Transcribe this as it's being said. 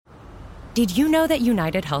Did you know that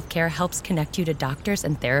United Healthcare helps connect you to doctors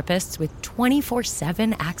and therapists with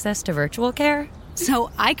 24/7 access to virtual care? So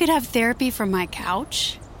I could have therapy from my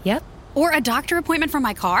couch? Yep. Or a doctor appointment from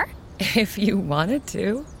my car? If you wanted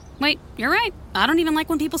to. Wait, you're right. I don't even like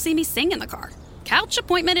when people see me sing in the car. Couch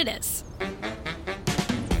appointment it is.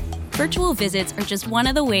 Virtual visits are just one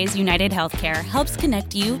of the ways United Healthcare helps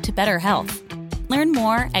connect you to better health. Learn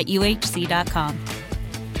more at uhc.com.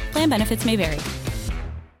 Plan benefits may vary.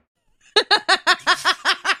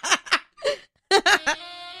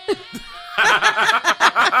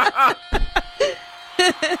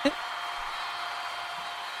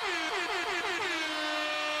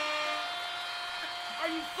 Are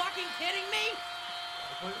you fucking kidding me?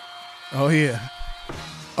 Oh, yeah.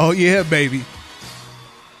 Oh, yeah, baby.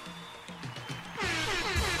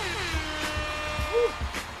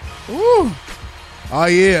 Woo. Oh,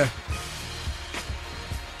 yeah.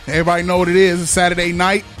 Everybody know what it is. It's Saturday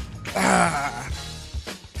night.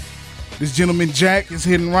 This gentleman Jack is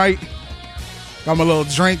hitting right. Got my little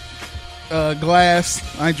drink glass.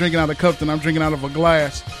 I ain't drinking out of a cup, then I'm drinking out of a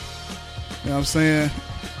glass. You know what I'm saying?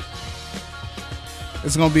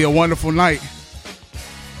 It's going to be a wonderful night.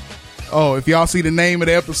 Oh, if y'all see the name of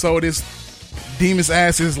the episode, it's Demon's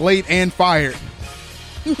Ass is Late and Fired.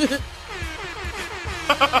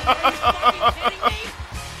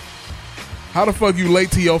 How the fuck you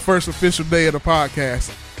late to your first official day of the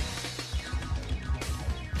podcast?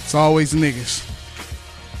 It's always niggas.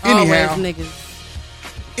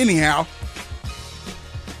 Anyhow,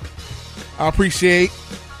 I appreciate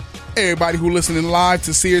everybody who listening live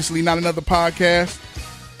to Seriously Not Another Podcast.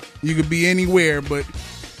 You could be anywhere, but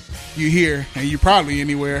you here, and you probably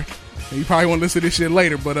anywhere. And you probably want to listen to this shit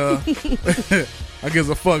later, but I gives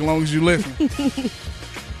a fuck as long as you listen. You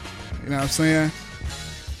know what I'm saying?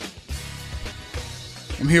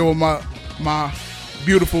 I'm here with my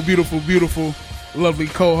beautiful, beautiful, beautiful, lovely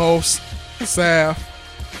co-host, Sav.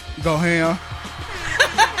 Go ham.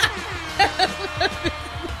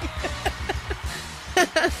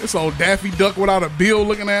 This old Daffy Duck without a bill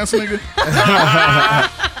looking ass nigga.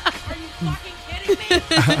 Are you fucking kidding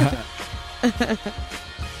me?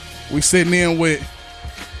 We sitting in with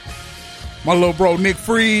my little bro Nick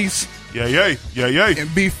Freeze. Yeah.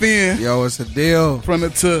 And B Finn. Yo, it's a deal. From the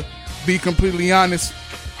To Be Completely Honest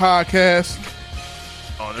podcast.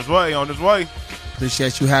 On his way.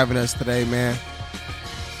 Appreciate you having us today, man.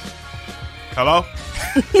 Hello?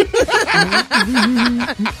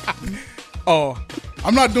 Oh,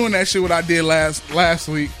 I'm not doing that shit what I did last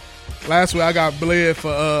week. Last week I got bled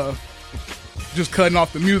for just cutting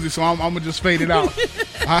off the music, so I'm gonna just fade it out.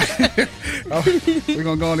 We're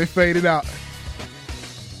gonna go on and fade it out.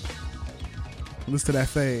 Listen to that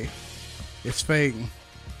fade. It's fading.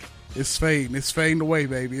 It's fading. It's fading away,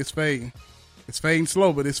 baby. It's fading. It's fading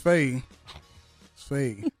slow, but it's fading. It's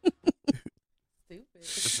fading.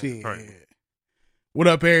 Shit. What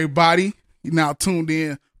up, everybody? You now tuned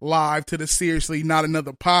in live to the Seriously Not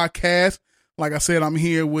Another Podcast. Like I said, I'm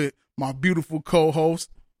here with my beautiful co-host,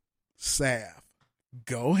 Sav.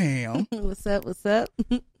 Go ham. What's up?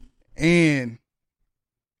 And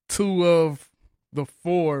two of the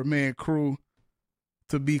four-man crew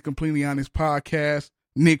To Be Completely Honest podcast,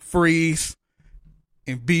 Nick Freeze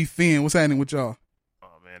and B Finn. What's happening with y'all? Oh,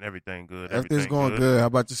 man, everything good. Everything's going good. How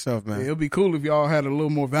about yourself, man? Yeah, it'd be cool if y'all had a little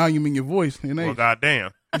more volume in your voice. Well,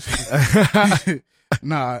 goddamn.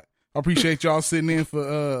 Nah, I appreciate y'all sitting in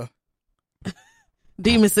for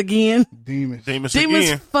Demas again. Demas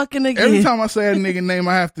again. Fucking again. Every time I say a nigga name,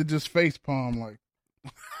 I have to just face palm like.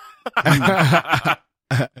 That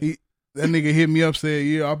nigga hit me up, said,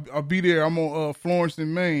 "Yeah, I'll be there. I'm on Florence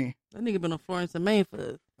in Maine." That nigga been on Florence and Maine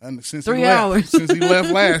for since 3 hours. Since he left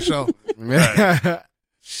last show.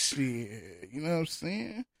 Shit, you know what I'm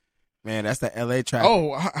saying? Man, that's the LA traffic.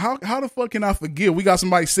 Oh, how the fuck can I forget? We got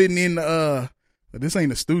somebody sitting in this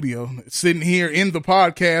ain't a studio. Sitting here in the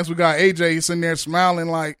podcast. We got AJ sitting there smiling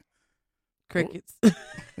like crickets.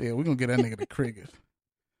 Yeah, we're gonna get that nigga the crickets.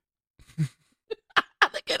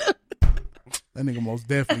 Look at him. That nigga most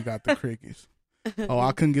definitely got the crickets. Oh,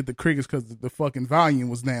 I couldn't get the crickets because the fucking volume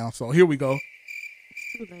was down. So here we go.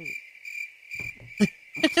 It's too late.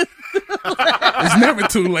 It's never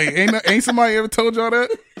too late. Ain't somebody ever told y'all that?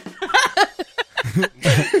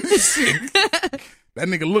 Shit. That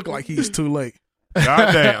nigga look like he's too late.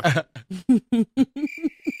 Goddamn.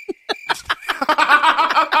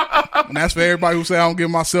 And that's for everybody who say I don't give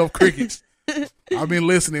myself crickets. I've been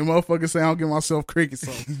listening. Motherfuckers say I don't give myself crickets.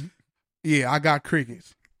 So yeah, I got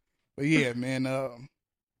crickets. But yeah, man.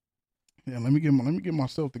 Yeah, let me get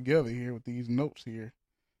myself together here with these notes here.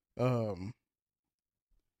 I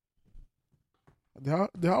Do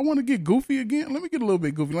I want to get goofy again? Let me get a little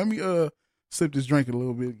bit goofy. Let me sip this drink a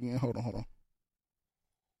little bit again. Hold on.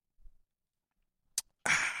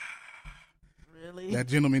 Really? That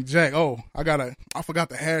gentleman Jack. Oh, I forgot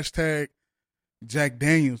the hashtag Jack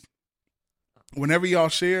Daniels. Whenever y'all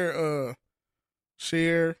share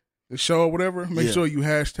the show or whatever, make sure you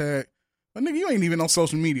hashtag. But nigga, you ain't even on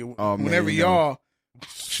social media. Oh, man, Whenever you know. y'all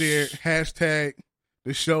share hashtag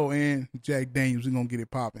the show and Jack Daniels, we're gonna get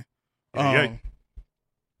it popping.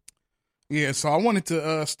 Yeah, so I wanted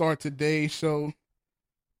to start today's show.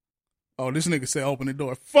 Oh, this nigga said open the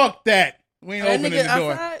door. Fuck that. We ain't That opening nigga the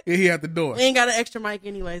door. outside? Yeah, he at the door. We ain't got an extra mic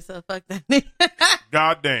anyway, so fuck that nigga.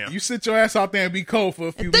 Goddamn. You sit your ass out there and be cold for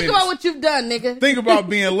a few Think minutes. about what you've done, nigga. Think about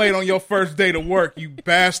being late on your first day to work, you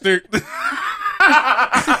bastard. Hey,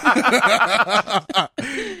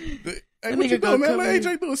 what nigga you gonna doing, man? come Let in.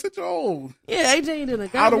 AJ do it. Sit your old Yeah, AJ ain't doing a out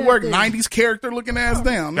of goddamn work thing. 90s character looking ass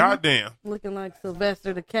down. nigga. Goddamn. Looking like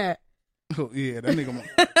Sylvester the cat. Oh, yeah, that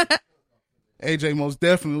nigga. AJ most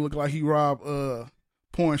definitely look like he robbed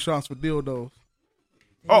porn shops with dildos.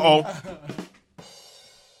 Uh-oh.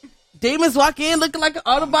 Demons walk in looking like an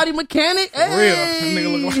auto body mechanic. For real. Hey.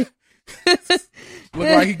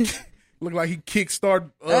 That nigga look like he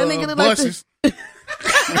kickstart That nigga look like buses.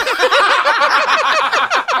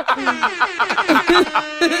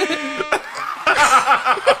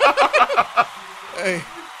 Hey,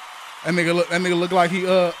 that nigga look like he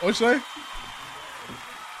what you say?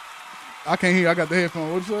 I can't hear. I got the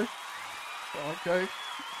headphone. What you say? Okay,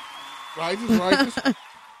 righteous. That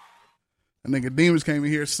nigga Demons came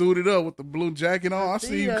in here suited up with the blue jacket on. I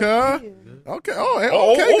see you, cuz. Okay.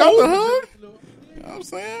 Oh, okay. Got the hood. You know what I'm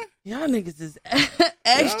saying? Y'all niggas is You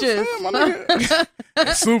extras. know what I'm saying? My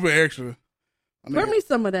nigga, super extra. Pour me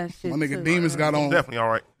some of that shit. My nigga too. Demons got on. Definitely all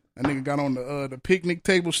right. That nigga got on the picnic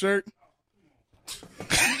table shirt.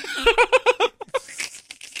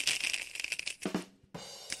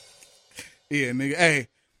 Yeah, nigga.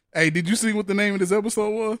 Hey, did you see what the name of this episode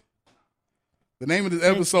was? The name of this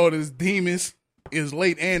episode is Demons is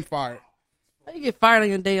Late and Fired. How you get fired on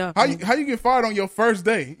your day off? How man? you get fired on your first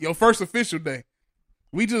day, your first official day?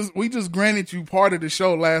 We just granted you part of the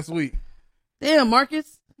show last week. Damn,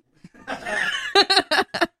 Marcus.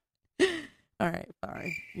 All right,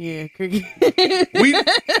 fine. Yeah, cricket.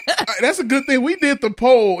 That's a good thing. We did the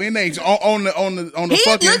poll NH on the He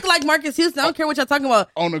fucking looked like Marcus Houston. I don't care what y'all talking about.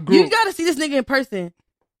 on the group. You gotta see this nigga in person.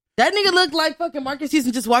 That nigga looked like fucking Marcus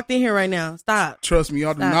Houston just walked in here right now. Stop. Trust me,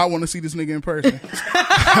 y'all do Stop. not want to see this nigga in person.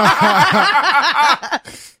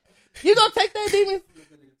 You gonna take that, Demon?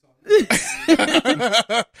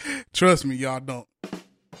 Trust me, y'all don't.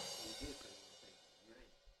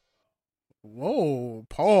 Whoa,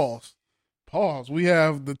 pause. We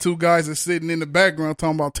have the two guys that's sitting in the background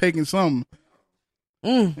talking about taking something.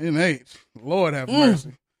 NH. Lord have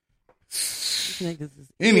mercy. These niggas is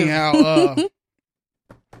Anyhow,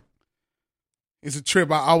 it's a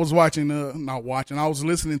trip. I was watching, I was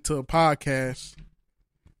listening to a podcast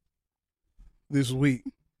this week,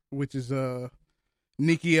 which is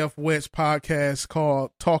Nikki F. Wett's podcast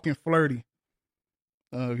called Talking Flirty.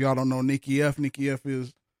 If y'all don't know Nikki F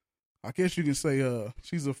is, I guess you can say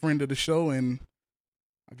she's a friend of the show, and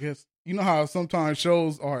I guess you know how sometimes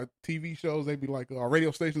shows or TV shows they be like our radio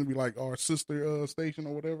stations be like our sister station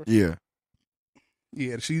or whatever. Yeah.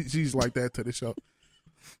 Yeah, she's like that to the show.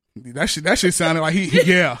 That shit sounded like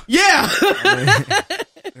yeah. Yeah.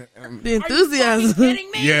 The enthusiasm. Kidding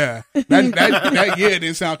me? Yeah. That yeah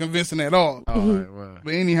didn't sound convincing at all. All right, well.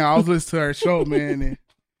 But anyhow, I was listening to her show, man,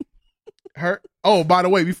 and oh, by the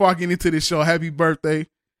way, before I get into this show, happy birthday,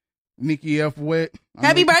 Nikki F. Wett.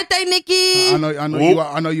 Happy birthday, Nikki. I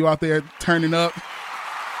know you out there turning up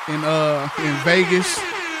in Vegas.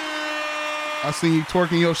 I seen you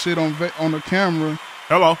twerking your shit on the camera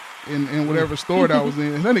Hello. in whatever store that was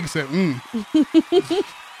in. That nigga said,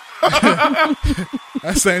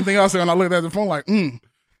 That same thing I said when I looked at the phone, like, ain't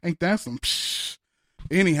that some psh.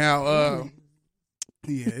 Anyhow,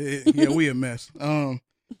 yeah, we a mess.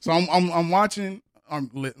 So I'm watching.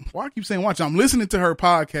 Why I keep saying watching? I'm listening to her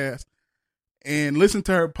podcast, and listening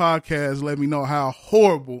to her podcast let me know how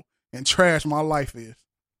horrible and trash my life is.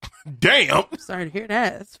 Damn. I'm sorry to hear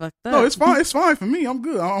that. It's fucked up. No, it's fine. It's fine for me. I'm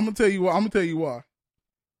good. I'm gonna tell you why.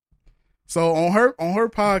 So on her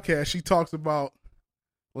podcast, she talks about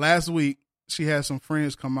last week she had some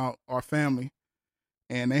friends come out, our family,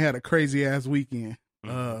 and they had a crazy ass weekend.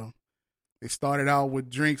 They started out with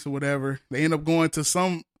drinks or whatever. They end up going to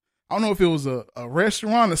some, I don't know if it was a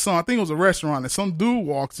restaurant or something. I think it was a restaurant, and some dude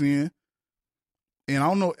walks in, and I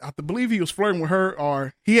don't know, I believe he was flirting with her,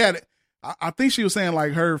 or he had, I think she was saying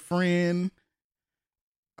like her friend,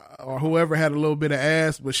 or whoever had a little bit of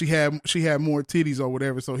ass, but she had more titties or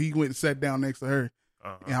whatever. So he went and sat down next to her.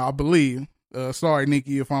 And I believe, sorry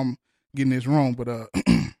Nikki if I'm getting this wrong, but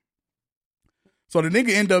so the nigga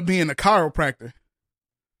ended up being a chiropractor.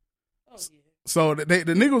 Oh, yeah. So the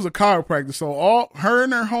nigga was a chiropractor. So all her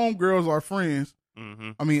and her homegirls are friends.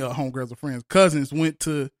 Mm-hmm. I mean, homegirls are friends. Cousins went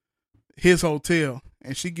to his hotel,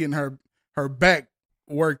 and she getting her back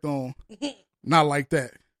worked on. Not like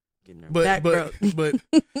that. Getting her But back broke.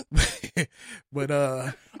 but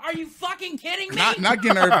Are you fucking kidding me? not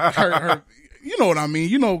getting her you know what I mean.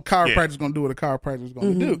 You know chiropractor's gonna do what a chiropractor's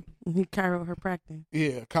gonna do. He Cairo her practicing.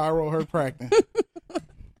 Yeah, Cairo her practicing.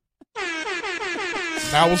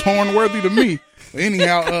 That was horn-worthy to me.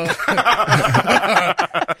 Anyhow,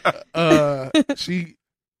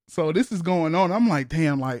 so this is going on. I'm like,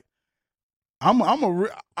 damn, like, I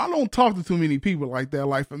don't talk to too many people like that.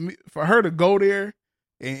 Like for her to go there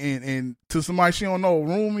and to somebody she don't know,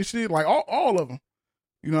 room and shit, like all of them,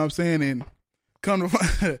 you know what I'm saying? And come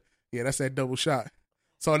to yeah, that's that double shot.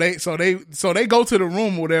 So they go to the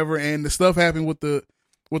room or whatever, and the stuff happened with the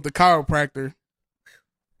chiropractor,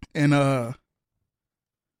 and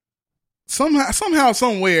somehow,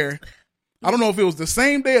 somewhere, I don't know if it was the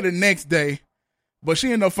same day or the next day, but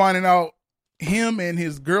she ended up finding out him and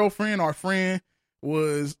his girlfriend or friend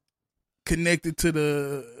was connected to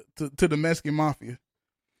the Mexican mafia.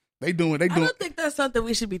 They doing. I don't think that's something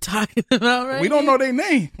we should be talking about, right? We don't know their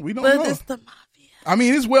name. We don't know. But it's the mafia. I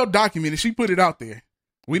mean, it's well documented. She put it out there.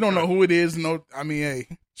 We don't know who it is. No, I mean, hey,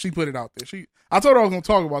 she put it out there. I told her I was gonna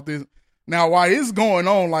talk about this. Now, why it's going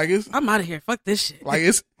on? Like I'm out of here. Fuck this shit. Like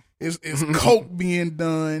it's coke being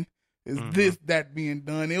done. It's this that being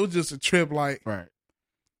done. It was just a trip. Like Right.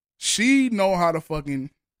 she know how to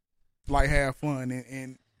fucking like have fun,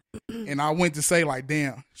 and I went to say like,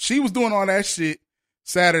 damn, she was doing all that shit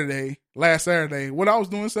last Saturday. What I was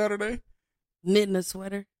doing Saturday? Knitting a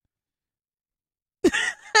sweater.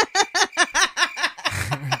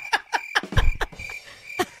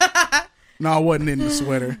 No, I wasn't in the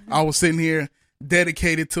sweater. I was sitting here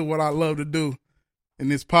dedicated to what I love to do in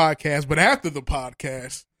this podcast. But after the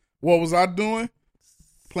podcast, what was I doing?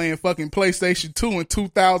 Playing fucking PlayStation 2 in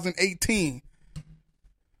 2018.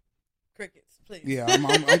 Crickets, please. Yeah, I'm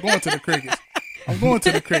going to the crickets. I'm going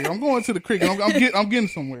to the crickets. I'm getting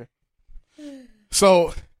somewhere.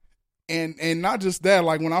 So, and not just that.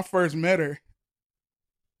 Like when I first met her,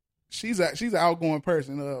 she's an outgoing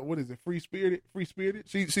person. What is it? Free spirited.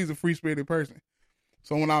 She's a free spirited person.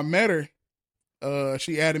 So when I met her,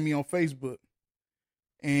 she added me on Facebook,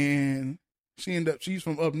 and she's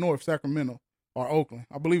from up north, Sacramento or Oakland.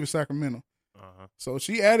 I believe it's Sacramento. So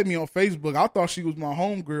she added me on Facebook. I thought she was my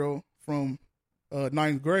homegirl from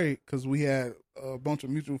ninth grade because we had a bunch of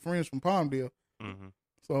mutual friends from Palmdale.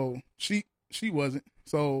 So she wasn't.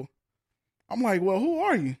 So I'm like, well, who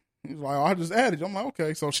are you? He's like, oh, I just added you. I'm like,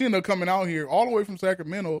 okay. So she ended up coming out here all the way from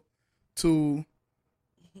Sacramento to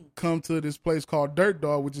come to this place called Dirt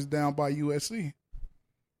Dog, which is down by USC. You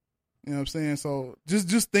know what I'm saying? So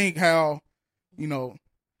just think how, you know,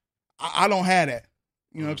 I don't have that.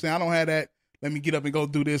 You know what I'm saying? I don't have that. Let me get up and go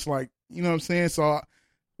do this. Like, you know what I'm saying? So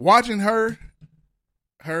watching her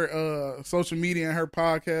social media and her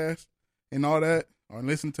podcast and all that, or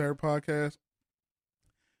listening to her podcast,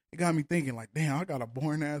 it got me thinking like, damn, I got a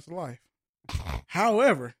boring ass life.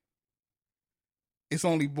 However, it's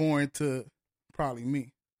only boring to probably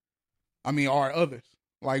me. I mean, or others.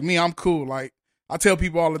 Like me, I'm cool. Like I tell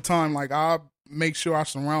people all the time, like I make sure I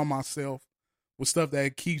surround myself with stuff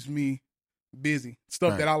that keeps me busy,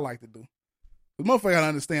 stuff that I like to do. The motherfucker gotta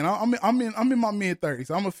understand. I'm in my mid-30s.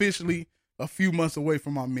 I'm officially a few months away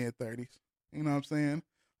from my mid-30s. You know what I'm saying?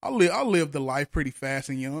 I lived the life pretty fast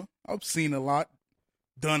and young. I've seen a lot,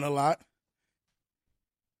 done a lot.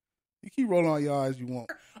 You keep rolling on your eyes you want.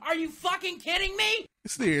 Are you fucking kidding me?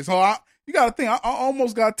 It's serious. So you gotta think. I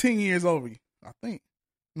almost got 10 years over you. I think.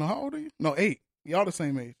 No, how old are you? No, 8. Y'all the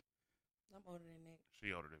same age. I'm older than 8.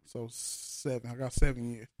 She older than me. So 7. I got 7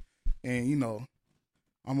 years. And you know,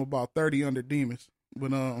 I'm about 30 under demons. But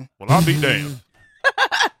Well, I'll be damned.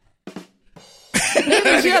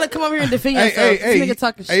 You gotta come over here and defend yourself. This nigga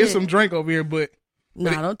talking shit. Hey, it's some drink over here, but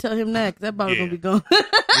Nah, don't tell him that, 'cause that bottle gonna be gone.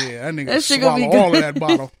 yeah, that nigga That shit gonna swallow be all good. of that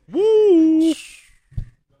bottle. Woo!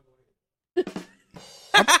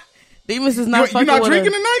 Demus is not You fucking not with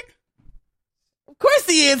drinking us. tonight? Of course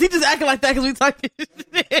he is. He just acting like that because we talking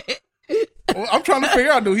shit. Well, I'm trying to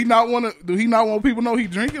figure out. Do he not want people to know he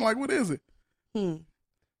drinking? Like, what is it?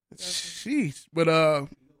 Sheesh. But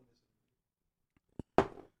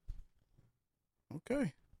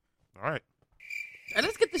okay. All right. Right,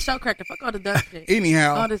 let's get the show cracking. Fuck all the dark shit.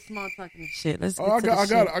 Anyhow, All this small talking and shit. Let's get I to the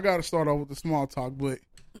shit. got to start off with the small talk, but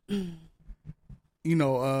you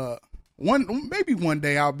know, maybe one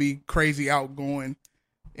day I'll be crazy outgoing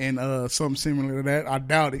and something similar to that. I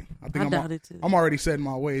doubt it. I doubt it too. I'm already setting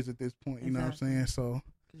my ways at this point. You know what I'm Exactly. saying? So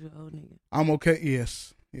 'Cause you're an old nigga. I'm okay.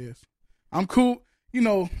 Yes. I'm cool. You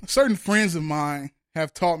know, certain friends of mine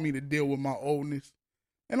have taught me to deal with my oldness,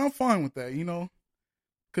 and I'm fine with that. You know,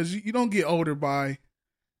 because you don't get older by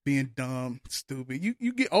being dumb, stupid.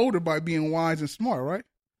 You get older by being wise and smart, right?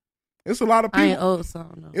 It's a lot of people. I ain't old, so I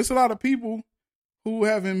don't know. It's a lot of people who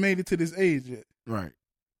haven't made it to this age yet Right.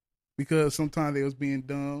 because sometimes they was being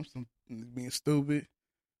dumb, some being stupid,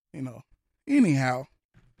 you know. Anyhow,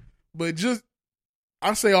 but just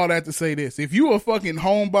I say all that to say this: if you a fucking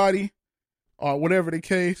homebody or whatever the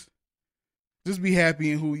case, just be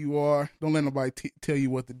happy in who you are. Don't let nobody tell you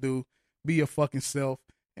what to do. Be your fucking self.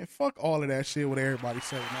 And fuck all of that shit what everybody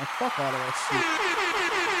say, man. Fuck all of that shit.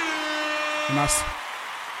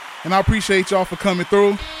 And I appreciate y'all for coming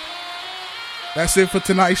through. That's it for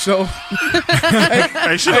tonight's show.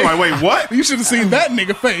 Hey, shit, like, wait, what? You should have seen that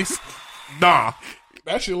nigga face. Nah.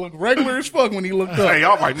 That shit looked regular as fuck when he looked up. Hey,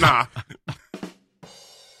 I'm like, nah.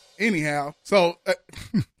 Anyhow, so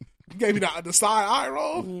you gave me the side eye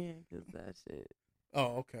roll? Yeah, because that shit.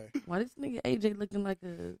 Oh, okay. Why this nigga AJ looking like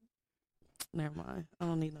a... Never mind. I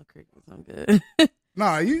don't need no crickets. I'm good.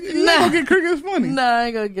 Nah, you ain't gonna get crickets funny. Nah, I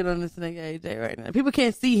ain't gonna get on this nigga AJ right now. People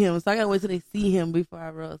can't see him, so I gotta wait till they see him before I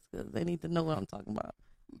roast because they need to know what I'm talking about.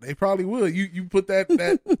 They probably will. You put that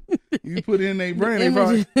you put it in their brain. They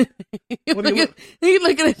probably What he look- he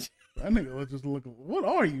looking at you. that nigga was just looking. What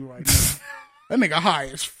are you right now? That nigga high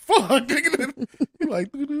as fuck. He like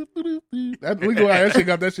that. Look at how that shit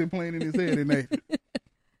got that shit playing in his head, and they.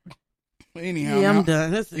 Anyhow, Yeah, now- I'm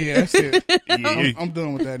done. That's it. Yeah, that's it. Yeah. I'm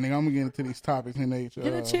done with that nigga. I'm gonna get into these topics in age.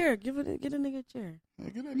 Get a chair. Get a nigga a chair.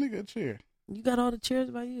 Get that nigga a chair. You got all the chairs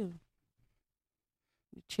by you.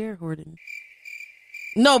 You chair hoarding.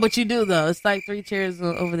 No, but you do though. It's like 3 chairs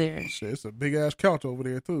over there. Shit, it's a big ass couch over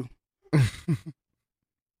there too.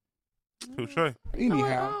 Touche.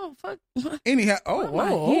 Anyhow, Oh, fuck. anyhow.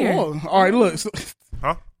 Why am I here? All right, look. So,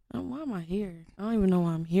 Huh? Why am I here? I don't even know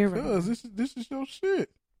why I'm here right now. cause this is your shit.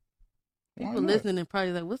 Why People not? listening and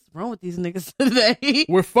probably like, what's wrong with these niggas today?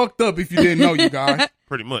 We're fucked up if you didn't know, you guys.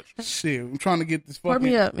 Pretty much. Shit, I'm trying to get this Pour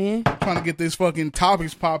me fucking up, man. trying to get this fucking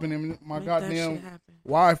topics popping in my Make that goddamn shit happen.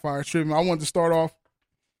 Wi-Fi is tripping. I wanted to start off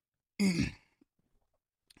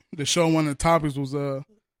the show. One of the topics was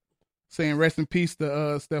saying rest in peace to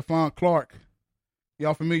Stephon Clark.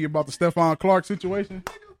 Y'all familiar about the Stephon Clark situation?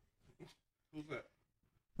 Who's that?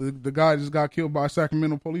 The guy just got killed by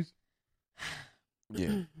Sacramento police.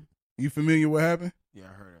 Yeah. You familiar what happened? Yeah,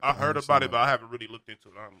 I heard. I heard about it, but I haven't really looked into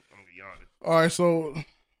it. I'm gonna be honest. All right, so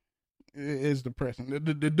it's depressing.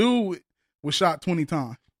 The dude was shot 20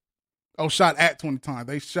 times. Oh, shot at 20 times.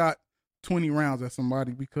 They shot 20 rounds at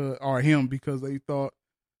somebody because they thought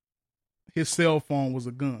his cell phone was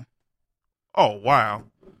a gun. Oh, wow.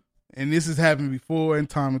 And this has happened before and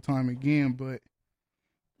time again, but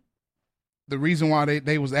the reason why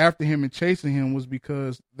they was after him and chasing him was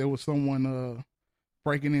because there was someone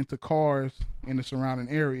breaking into cars in the surrounding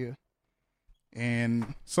area,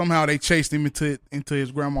 and somehow they chased him into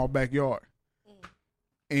his grandma's backyard.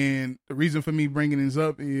 And the reason for me bringing this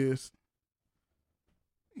up is,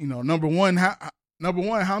 you know, number one,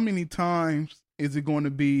 how many times is it going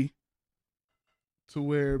to be to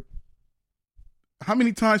where? How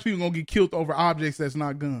many times people gonna get killed over objects that's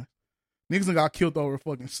not guns? Niggas done got killed over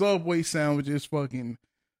fucking Subway sandwiches, fucking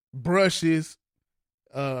brushes,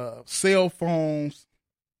 cell phones.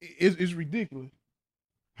 It's ridiculous.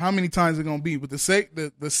 How many times is it gonna be? But the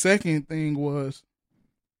second thing was,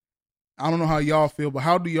 I don't know how y'all feel, but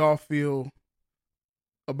how do y'all feel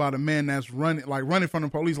about a man that's running from the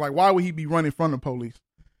police? Like, why would he be running from the police?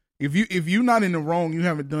 If you not in the wrong, you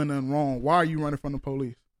haven't done nothing wrong. Why are you running from the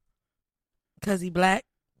police? Cause he black.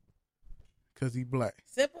 Because he black.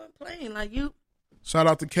 Simple and plain. Like you. Shout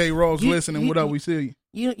out to K Rose listening. What up? We see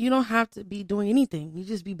you. You don't have to be doing anything. You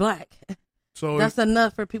just be black. So that's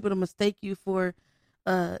enough for people to mistake you for,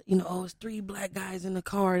 it's 3 black guys in the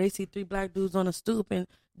car. They see 3 black dudes on a stoop, and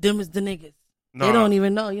them is the niggas. Nah, they don't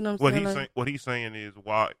even know. You know what I'm saying? What he's saying is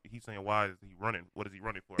why is he running? What is he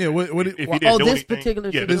running for? Yeah. If he why, didn't do this anything- particular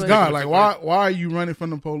yeah, this situation. guy, like, why are you running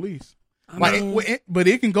from the police? But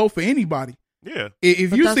it can go for anybody. Yeah.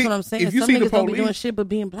 If But you that's see, what I'm saying. if you Some see the niggas don't be doing police, shit but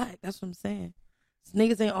being black. That's what I'm saying.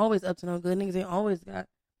 Niggas ain't always up to no good. Niggas ain't always got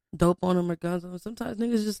dope on them or guns on them. Sometimes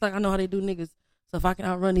niggas just like, I know how they do niggas. So if I can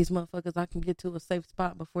outrun these motherfuckers, I can get to a safe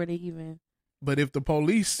spot before they even. but if the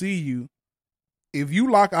police see you if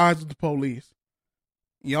you lock eyes with the police,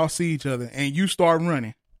 y'all see each other, and you start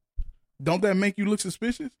running, don't that make you look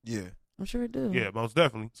suspicious? Yeah. I'm sure it do. Yeah, most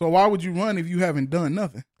definitely. So why would you run if you haven't done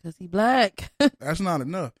nothing? Because he black. That's not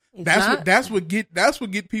enough. It's That's not? what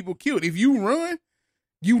get people killed. If you run,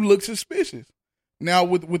 you look suspicious. Now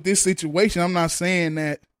with this situation, I'm not saying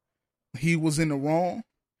that he was in the wrong,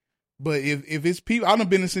 but if it's people, I've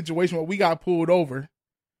been in a situation where we got pulled over,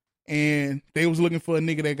 and they was looking for a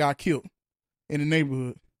nigga that got killed in the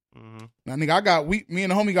neighborhood. Mm-hmm. Now, nigga, me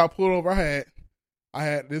and the homie got pulled over. I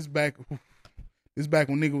had this back when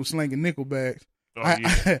nigga was slinging nickel bags. Oh,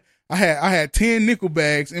 I had 10 nickel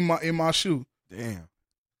bags in my shoe. Damn.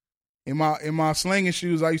 In my slinging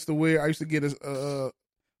shoes, I used to get a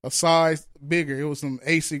size bigger. It was some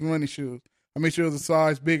ASIC running shoes. I made sure it was a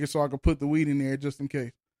size bigger so I could put the weed in there just in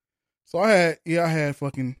case. So I had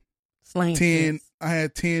fucking Slang 10. kids. I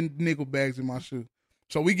had 10 nickel bags in my shoe.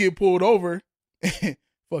 So we get pulled over.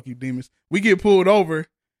 Fuck you, demons. We get pulled over,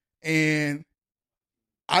 and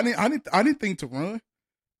I didn't think to run.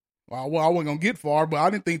 Well, I wasn't gonna get far, but I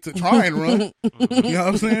didn't think to try and run. You know what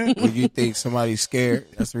I'm saying? Well, you think somebody's scared?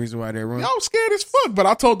 That's the reason why they're running. I was scared as fuck, but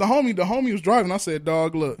I told the homie was driving. I said,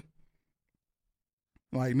 dog, look.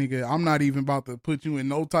 Like, nigga, I'm not even about to put you in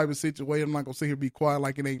no type of situation. I'm not going to sit here and be quiet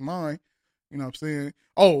like it ain't mine. You know what I'm saying?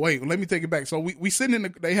 Oh, wait, let me take it back. So we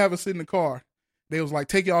sitting they have us sit in the car. They was like,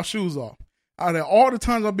 take y'all shoes off. Out of all the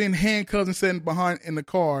times I've been handcuffed and sitting behind in the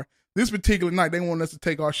car, this particular night, they wanted us to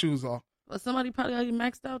take our shoes off. Well, somebody probably already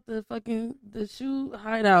maxed out the shoe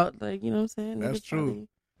hideout. Like, you know what I'm saying? That's Niggas true. probably-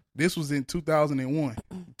 This was in 2001.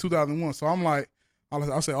 So I'm like,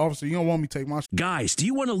 I said, officer, you don't want me to take my Guys, do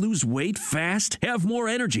you want to lose weight fast, have more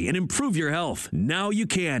energy, and improve your health? Now you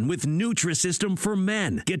can with Nutrisystem for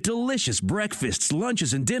Men. Get delicious breakfasts,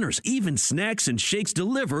 lunches, and dinners, even snacks and shakes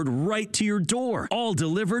delivered right to your door. All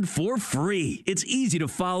delivered for free. It's easy to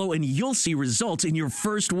follow, and you'll see results in your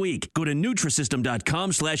first week. Go to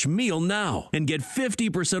Nutrisystem.com/meal now and get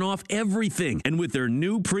 50% off everything. And with their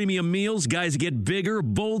new premium meals, guys get bigger,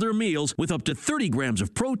 bolder meals with up to 30 grams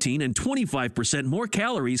of protein and 25% more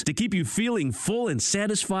calories to keep you feeling full and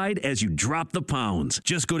satisfied as you drop the pounds.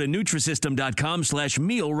 Just go to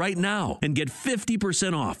Nutrisystem.com/meal right now and get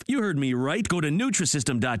 50% off. You heard me right. Go to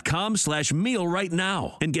Nutrisystem.com/meal right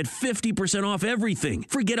now and get 50% off everything.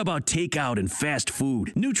 Forget about takeout and fast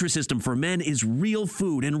food. Nutrisystem for Men is real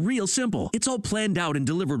food and real simple. It's all planned out and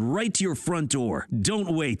delivered right to your front door.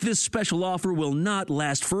 Don't wait. This special offer will not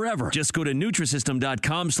last forever. Just go to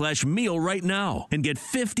Nutrisystem.com/meal right now and get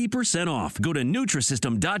 50% off. Go to Nutrisystem.com/meal.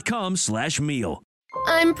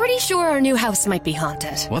 I'm pretty sure our new house might be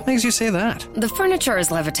haunted. What makes you say that? The furniture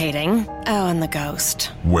is levitating. Oh, and the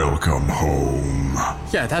ghost. Welcome home.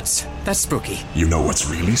 Yeah, that's spooky. You know what's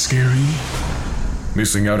really scary?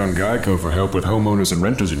 Missing out on Geico for help with homeowners and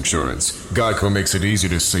renters insurance. Geico makes it easy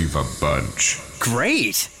to save a bunch.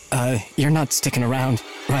 Great! You're not sticking around,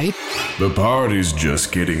 right? The party's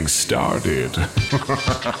just getting started.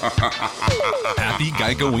 Happy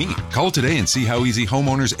Geico-ing. Call today and see how easy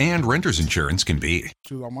homeowners and renters insurance can be.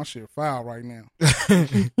 Shoes on my shit foul right now.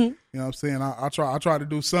 You know what I'm saying? I tried to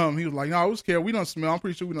do something. He was like, no, I was scared. We don't smell. I'm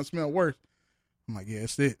pretty sure we don't smell worse. I'm like, yeah,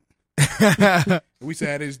 that's it. We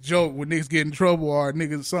said this joke when niggas get in trouble or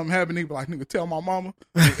niggas something happened. They be like, nigga, tell my mama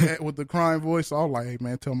with the crying voice. So I was like, hey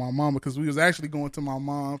man, tell my mama, because we was actually going to my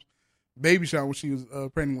mom's baby shower when she was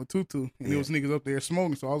pregnant with Tutu, and there was niggas up there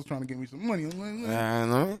smoking. So I was trying to get me some money. I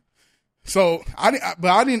know. So I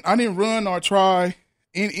didn't run or try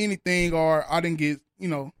in anything, or I didn't get, you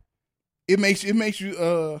know, it makes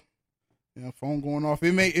you phone going off.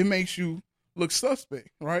 It makes you look suspect,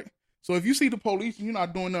 right? So if you see the police and you're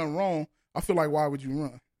not doing nothing wrong, I feel like, why would you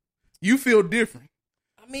run? You feel different.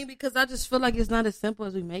 I mean, because I just feel like it's not as simple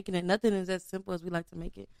as we making it. Nothing is as simple as we like to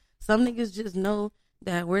make it. Some niggas just know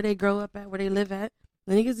that where they grow up at, where they live at,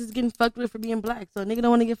 the niggas is getting fucked with for being black. So a nigga don't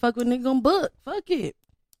want to get fucked with, nigga gonna book. Fuck it.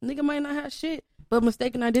 Nigga might not have shit, but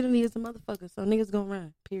mistaken identity is a motherfucker. So niggas gonna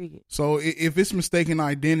run, period. So if it's mistaken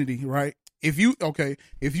identity, right? If you're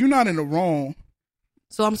not in the wrong.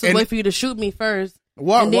 So I'm supposed to wait for you to shoot me first.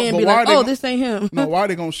 Why, and then be like, this ain't him. No, why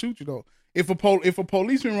they gonna shoot you though? If a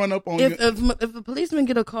policeman run up on you, if a policeman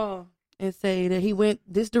get a call and say that he went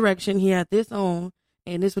this direction, he had this on,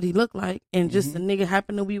 and this what he looked like, and just a nigga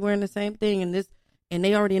happened to be wearing the same thing, and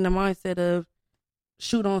they already in the mindset of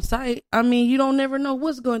shoot on sight. I mean, you don't never know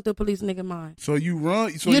what's going through a police nigga mind. So you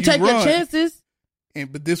run. So you take your chances.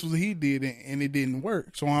 But this was what he did, and it didn't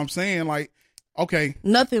work. So I'm saying, like, okay,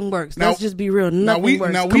 nothing works. Let's just be real. Nothing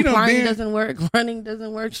works. Complying doesn't work. Running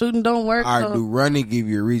doesn't work. Shooting don't work. All right, do running give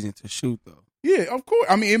you a reason to shoot though? Yeah, of course.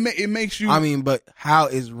 I mean, it makes you. I mean, but how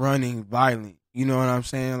is running violent You know what I'm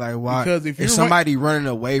saying? Like, why? Because if somebody running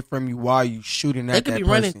away from you while you shooting at that person, they could be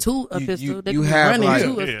running to a pistol. They could be have running like,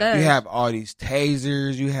 to a stash. you have all these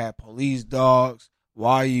tasers. You have police dogs.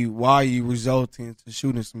 Why you resulting to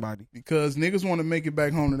shooting somebody? Because niggas want to make it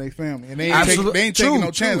back home to their family, and they ain't taking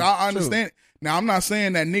no chance. I understand it. Now, I'm not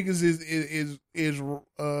saying that niggas is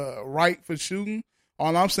right for shooting.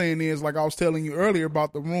 All I'm saying is, like I was telling you earlier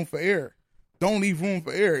about the room for error. Don't leave room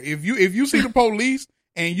for error. If you see the police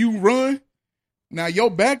and you run, now your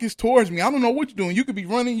back is towards me. I don't know what you're doing. You could be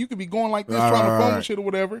running. You could be going like this, trying to phone shit or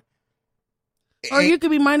whatever. Or you could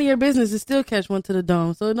be minding your business and still catch one to the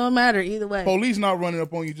dome. So it don't matter either way. Police not running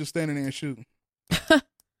up on you, just standing there and shooting.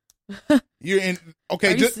 You're in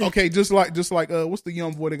just like what's the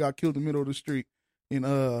young boy that got killed in the middle of the street in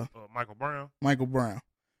Michael Brown. Michael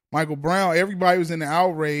Brown. Everybody was in the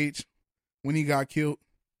outrage when he got killed.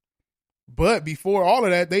 But before all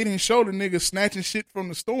of that, they didn't show the nigga snatching shit from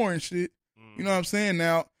the store and shit. You know what I'm saying?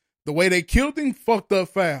 Now, the way they killed him, fucked up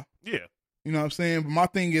foul. Yeah. You know what I'm saying? But my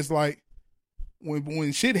thing is like,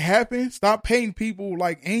 when shit happened, stop painting people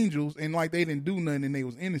like angels and like they didn't do nothing and they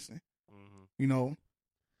was innocent. You know?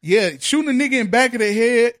 Yeah, shooting a nigga in the back of the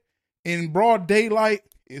head in broad daylight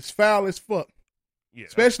is foul as fuck. Yeah.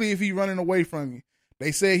 Especially if he running away from you.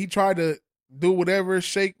 They said he tried to do whatever,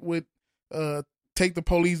 take the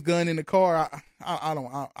police gun in the car. I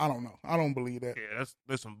don't know. I don't believe that. Yeah,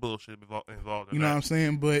 there's some bullshit involved in that. You know what I'm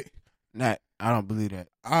saying? But I don't believe that.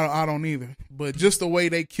 I don't either. But just the way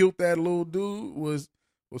they killed that little dude was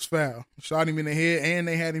foul. Shot him in the head, and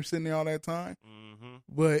they had him sitting there all that time.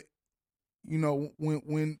 But you know,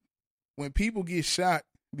 when people get shot,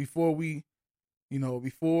 before we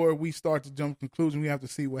start to jump to conclusions, we have to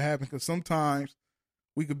see what happened. Because sometimes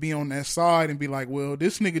we could be on that side and be like, well,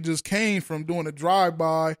 this nigga just came from doing a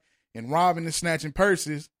drive-by and robbing and snatching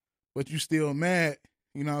purses, but you still mad.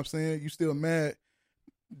 You know what I'm saying? You still mad.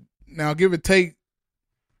 Now, give or take,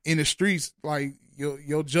 in the streets, like,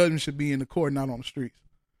 your judgment should be in the court, not on the streets.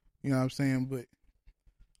 You know what I'm saying? But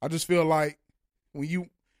I just feel like when you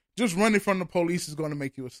just running from the police is going to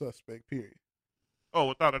make you a suspect, period. Oh,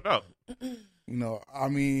 without a doubt. You know, I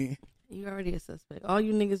mean, you already a suspect. All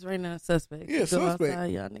you niggas right now are suspects. Yeah, suspect.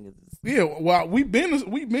 Outside, y'all niggas is... Yeah, well, we've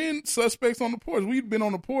been suspects on the porch. We've been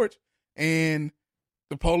on the porch, and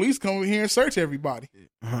the police come over here and search everybody.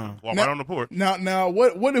 Walk right on the porch. Now,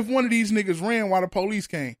 what if one of these niggas ran while the police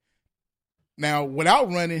came? Now,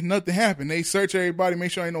 without running, nothing happened. They search everybody,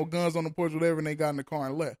 make sure ain't no guns on the porch, whatever, and they got in the car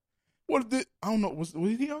and left. What if I don't know. Was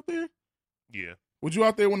he out there? Yeah. Was you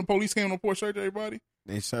out there when the police came on the porch, search everybody?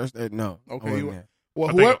 They searched that? No. Okay.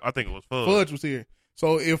 Well, I think it was Fudge. Fudge was here.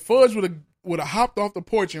 So if Fudge would have hopped off the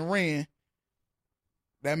porch and ran,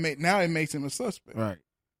 now it makes him a suspect. Right.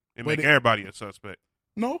 It makes everybody a suspect.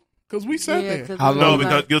 No, because we sat there. How long? No,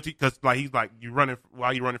 because guilty. Because like he's like you running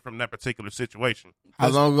from that particular situation. How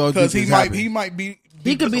long ago? Because he might be.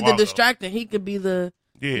 He could be the distractor. He could be the.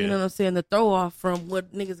 Yeah. You know what I'm saying? The throw off from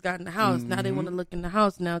what niggas got in the house. Now they want to look in the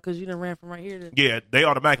house now because you done ran from right here to. Yeah, they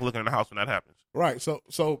automatically look in the house when that happens. Right. So,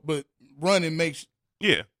 but running makes.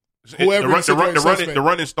 Yeah. Whoever the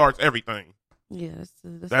running starts everything. Yeah,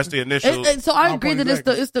 that's the initial. So I agree that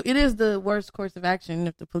it is the worst course of action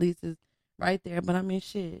if the police is right there. But I mean,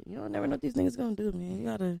 shit, you don't never know what these niggas gonna do, man. You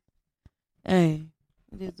gotta, hey.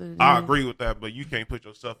 I agree with that, but you can't put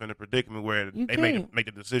yourself in a predicament where they make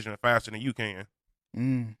the decision faster than you can.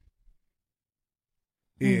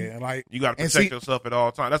 Yeah, like you got to protect yourself at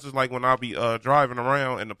all times. That's just like when I be driving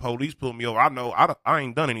around and the police pull me over. I know I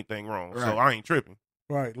ain't done anything wrong, so I ain't tripping.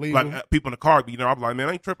 Right, legal. Like people in the car, I'm like, man,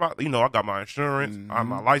 I ain't tripping. I got my insurance.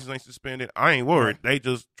 My license ain't suspended. I ain't worried. They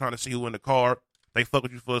just trying to see who in the car. They fuck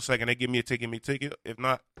with you for a second. They give me a ticket. If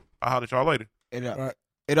not, I'll holler at y'all later.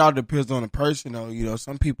 It all depends on the person, though. You know,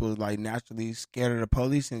 some people like naturally scared of the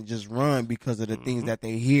police and just run because of the things that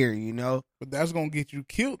they hear. You know, but that's gonna get you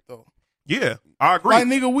killed, though. Yeah, I agree. Like,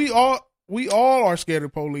 nigga, we all are scared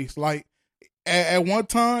of police. Like at one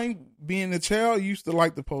time, being a child, you used to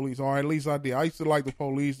like the police, or at least I did. I used to like the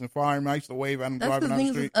police and firemen. I used to wave at them driving down the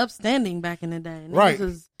street. That's because niggas was upstanding back in the day. Right,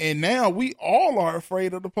 and now we all are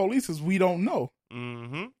afraid of the police because we don't know.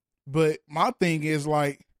 But my thing is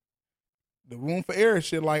like. The room for error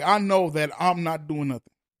shit, like, I know that I'm not doing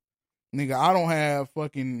nothing. Nigga, I don't have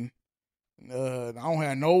fucking, I don't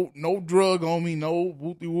have no drug on me, no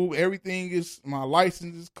whoopty whoop. Everything is, my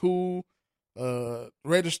license is cool,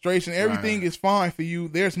 registration, everything is fine for you.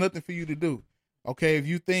 There's nothing for you to do. Okay, if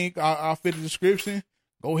you think I'll fit the description,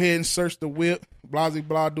 go ahead and search the whip, blah, blah,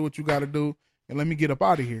 blah, do what you got to do, and let me get up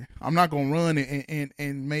out of here. I'm not going to run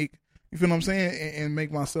and make, you feel what I'm saying, and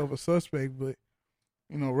make myself a suspect, but.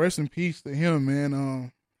 You know, rest in peace to him,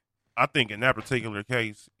 man. I think in that particular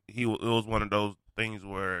case, it was one of those things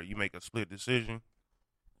where you make a split decision,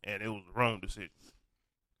 and it was the wrong decision.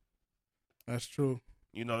 That's true.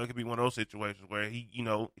 You know, it could be one of those situations where he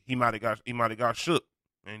might have got shook,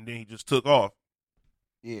 and then he just took off.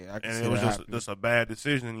 Yeah, I can and see it was that just a bad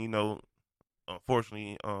decision. You know,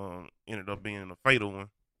 unfortunately, ended up being a fatal one.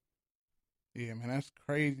 Yeah, man, that's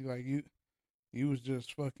crazy. Like you was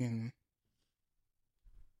just fucking,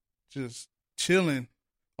 just chilling,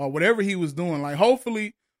 or whatever he was doing. Like,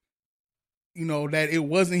 hopefully, you know, that it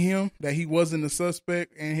wasn't him, that he wasn't the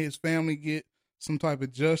suspect, and his family get some type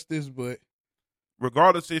of justice. But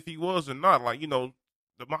regardless if he was or not, like, you know,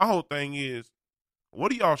 my whole thing is, what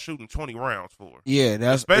are y'all shooting 20 rounds for? Yeah,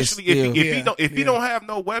 that's especially if he don't have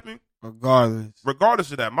no weapon.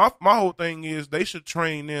 Regardless of that, my whole thing is they should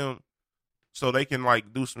train them so they can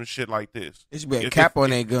like do some shit like this. There should be a cap on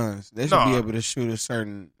their guns. They should be able to shoot a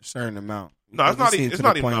certain amount. No, it's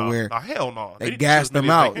not even where hell no. They gassed them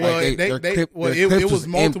out. Well, it was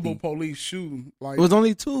multiple police shooting. Like, it was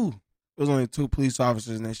only two. It was only two police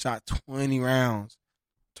officers, and they shot 20 rounds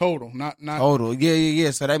total. Not total.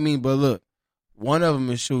 Yeah. So that means, but look, one of them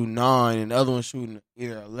is shooting 9, and the other one's shooting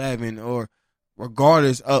either 11, or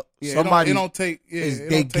regardless of somebody.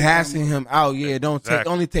 They gassing him out. Yeah, it don't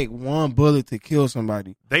only take one bullet to kill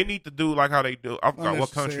somebody. They need to do like how they do. I forgot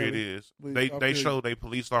what country it is. They show their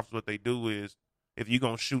police officers what they do is, if you're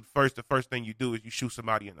gonna shoot first, the first thing you do is you shoot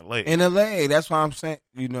somebody in the leg. In the leg. That's why I'm saying.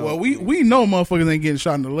 You know. Well, we know motherfuckers ain't getting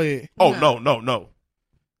shot in the leg. Oh no.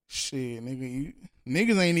 Shit, nigga,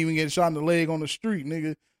 niggas ain't even getting shot in the leg on the street,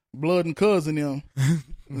 nigga. Blood and cousin them.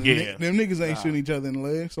 Yeah, them niggas ain't shooting each other in the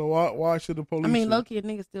leg. So why should the police? I mean, low-key, a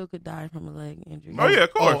nigga still could die from a leg injury. Oh yeah,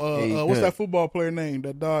 of course. What's that football player name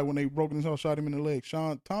that died when they broke his house, shot him in the leg?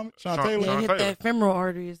 Sean Taylor. Yeah, hit that femoral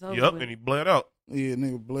artery. Yep, and he bled out. Yeah,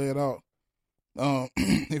 nigga bled out.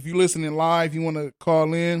 If you listening live, you want to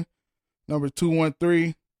call in, number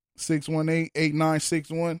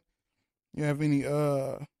 213-618-8961. You have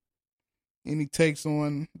any takes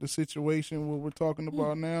on the situation what we're talking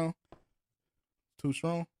about now? Too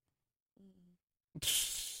strong.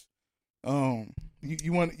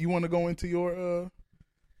 You want to go into your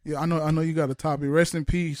I know you got a topic. Rest in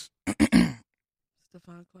peace. Stephon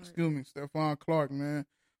Clark. Excuse me, Stephon Clark, man.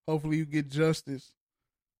 Hopefully you get justice.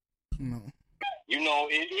 You know,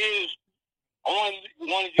 it is. I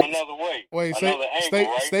wanted you another way. Wait,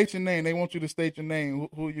 state your name. They want you to state your name.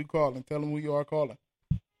 Who are you calling? Tell them who you are calling.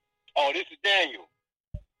 Oh, this is Daniel.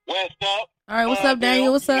 West up. All right, what's up,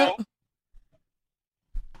 Daniel? What's up?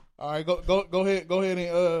 All right, go ahead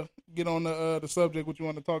and get on the subject. What you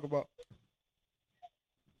want to talk about?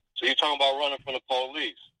 So you're talking about running from the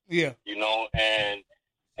police? Yeah. You know, and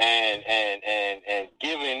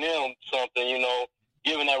giving them something. You know,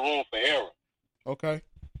 giving that room for error. Okay.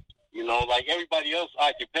 You know, like everybody else's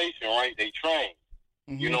occupation, right? They train.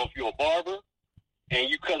 Mm-hmm. You know, if you're a barber and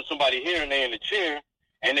you cut somebody here and they in the chair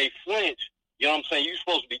and they flinch, you know what I'm saying? You're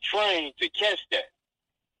supposed to be trained to catch that.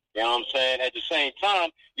 You know what I'm saying? At the same time,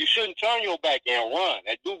 you shouldn't turn your back and run.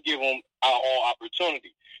 That do give them all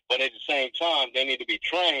opportunity. But at the same time, they need to be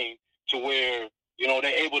trained to where, you know,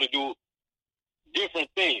 they're able to do different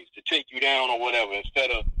things to take you down or whatever instead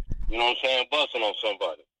of, you know what I'm saying, busting on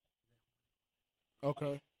somebody.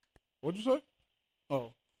 Okay. What'd you say?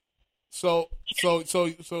 Oh. So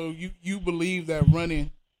you believe that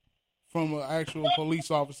running from an actual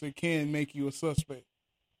police officer can make you a suspect?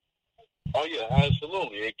 Oh yeah,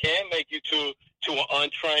 absolutely. It can make you to an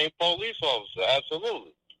untrained police officer.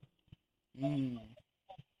 Absolutely.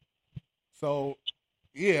 So,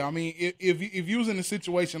 yeah, I mean, if you was in a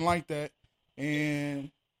situation like that,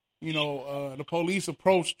 and you know the police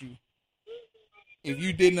approached you, if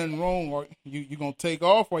you did nothing wrong, or you gonna take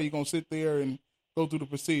off, or you gonna sit there and go through the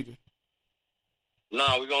procedure?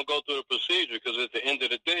 Nah, we're gonna go through the procedure because at the end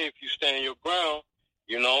of the day, if you stand your ground,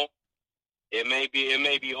 you know, it may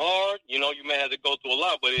be hard. You know, you may have to go through a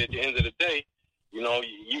lot, but at the end of the day, you know,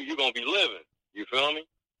 you're gonna be living. You feel me?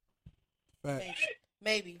 Facts.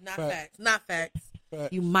 Maybe not facts. Not facts.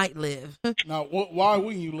 You might live. Now, why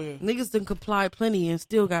wouldn't you live? Niggas done complied plenty and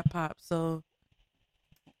still got popped. So,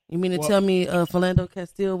 you mean to tell me Philando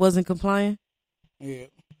Castile wasn't complying? Yeah.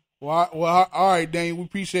 Well, all right, Daniel. We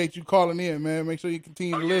appreciate you calling in, man. Make sure you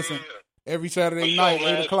continue to listen every Saturday night, sure,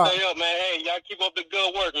 8 o'clock. Stay up, man. Hey, y'all keep up the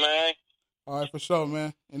good work, man. All right, for sure,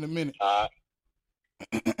 man. In a minute. All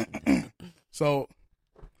right. So,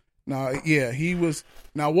 now, yeah, he was.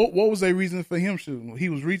 Now, what was their reason for him shooting? He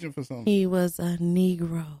was reaching for something. He was a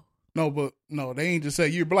Negro. No, they ain't just say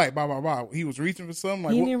you're black. Blah blah blah. He was reaching for something.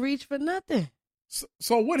 Like, he didn't reach for nothing.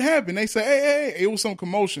 So what happened? They say, hey, it was some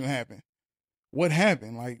commotion happened. What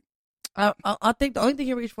happened? Like, I think the only thing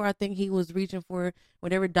he reached for, I think he was reaching for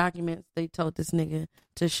whatever documents they told this nigga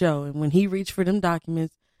to show. And when he reached for them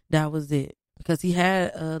documents, that was it. Because he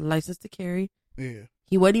had a license to carry. Yeah.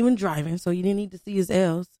 He wasn't even driving, so you didn't need to see his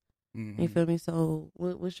L's. Mm-hmm. You feel me? So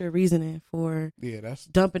what's your reasoning for that's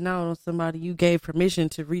dumping out on somebody you gave permission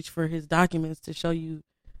to reach for his documents to show you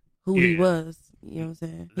who he was? You know what I'm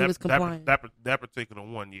saying? He was compliant. That particular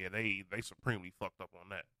one, they supremely fucked up on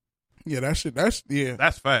that. Yeah, that shit.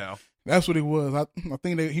 That's foul. That's what it was. I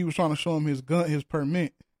think that he was trying to show him his gun, his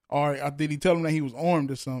permit. Or did he tell him that he was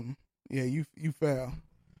armed or something? Yeah, you foul.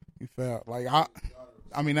 You foul. Like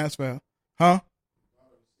I mean that's foul. Huh?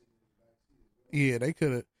 Yeah, they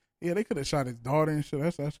could have. Yeah, they could have shot his daughter and shit.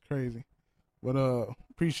 That's crazy. But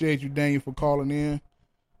appreciate you, Daniel, for calling in.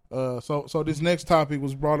 So this next topic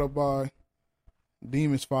was brought up by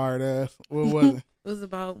Demon's fired ass. What was it? It was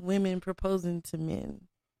about women proposing to men.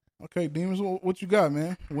 Okay, Demons, what you got,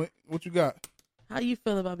 man? What you got? How do you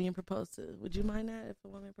feel about being proposed to? Would you mind that if a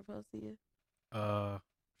woman proposed to you?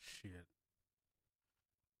 Shit.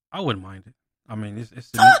 I wouldn't mind it. I mean,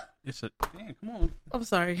 it's a damn. Come on. I'm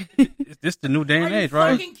sorry. It's the new day and age,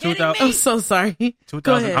 right? 2000. I'm so sorry. 2000.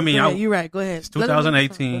 Go ahead, I mean, you're right. Go ahead. It's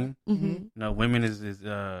 2018. Mm-hmm. No, women is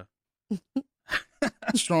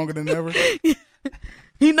stronger than ever.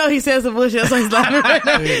 He know he said some bullshit, so he's laughing right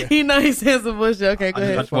now. Yeah. He know he said some bullshit. Okay, go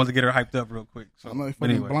ahead. I just wanted to get her hyped up real quick. So, I'm like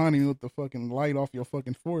fucking blinding you with the fucking light off your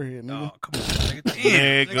fucking forehead, nigga. Oh, come on, nigga.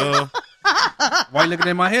 There you go. Why you looking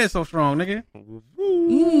at my head so strong, nigga?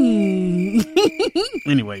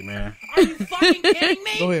 Anyway, man. Are you fucking kidding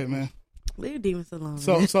me? Go ahead, man. Leave Demons alone.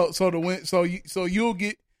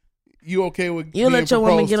 You okay with you'll let your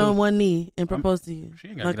woman get on one knee and propose to you? She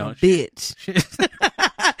ain't gotta get on bitch.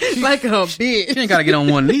 Like a bitch. She ain't gotta get on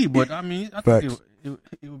one knee, but I mean, I think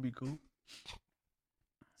it would be cool.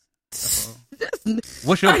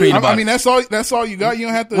 What's your opinion about it? I mean, that's all you got. You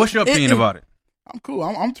don't have to. What's your opinion about it? I'm cool.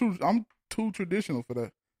 I'm too traditional for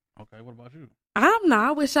that. Okay, what about you? I'm not.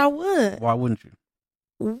 I wish I would. Why wouldn't you?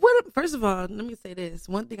 First of all, let me say this.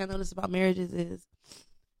 One thing I notice about marriages is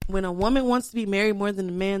when a woman wants to be married more than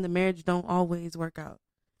a man, the marriage don't always work out.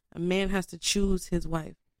 A man has to choose his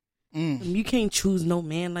wife. You can't choose no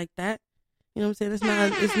man like that. You know what I'm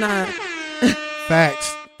saying? It's not.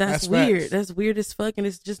 Facts. That's weird. Facts. That's weird as fuck, and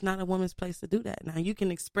it's just not a woman's place to do that. Now, you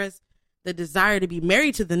can express the desire to be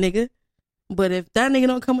married to the nigga, but if that nigga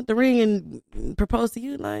don't come with the ring and propose to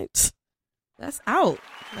you, like, that's out.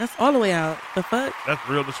 That's all the way out. The fuck? That's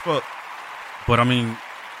real as fuck. But, I mean,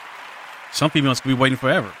 some females could be waiting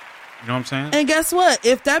forever. You know what I'm saying? And guess what?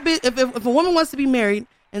 If a woman wants to be married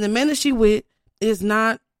and the man that she with is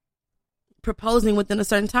not proposing within a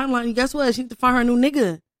certain timeline, guess what? She needs to find her a new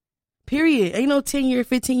nigga. Period. Ain't no 10-year,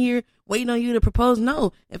 15-year waiting on you to propose.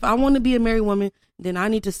 No. If I want to be a married woman, then I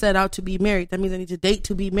need to set out to be married. That means I need to date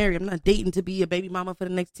to be married. I'm not dating to be a baby mama for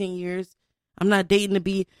the next 10 years. I'm not dating to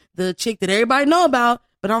be the chick that everybody know about,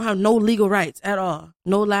 but I don't have no legal rights at all.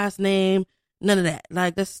 No last name, none of that.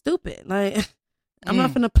 Like, that's stupid. Like, I'm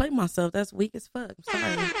not finna play myself. That's weak as fuck. I'm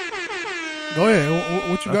sorry. Go ahead.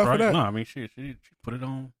 What you got for that? No, I mean, she put it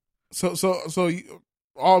on. So you,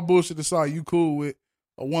 all bullshit aside, you cool with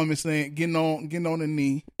a woman saying getting on the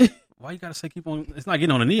knee? Why you gotta say keep on? It's not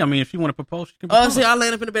getting on the knee. I mean, if you want to propose, she can propose. Oh, see, I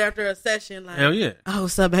land up in the bed after a session. Like, hell yeah. Oh,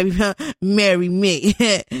 what's up, baby? Marry me.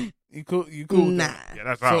 You cool? Nah. Yeah,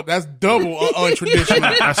 that's so out. That's double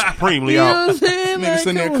untraditional. That's supremely out. Nigga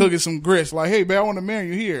sitting there cooking some grits. Like, hey, babe, I want to marry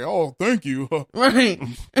you here. Oh, thank you. Right.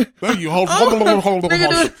 Thank you. Hold on. Oh, my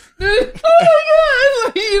God.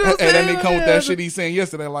 And then they come with that shit he saying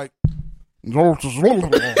yesterday, like,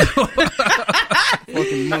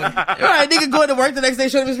 fucking money. Right, nigga going to work the next day,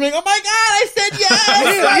 showing his ring. Oh my God, I said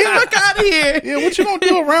yes. Yeah. Fuck out of here. Yeah, what you gonna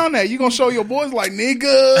do around that? You gonna show your boys like,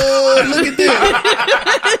 nigga, look at this.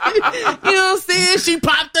 You know what I'm saying? She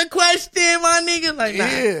popped the question, my nigga. Like,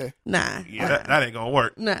 nah. Yeah, that ain't gonna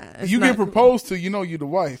work. Nah. You get proposed to, you know you the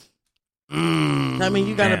wife. I mean,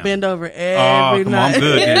 you gotta bend over every night. I'm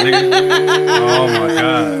good, nigga. Oh my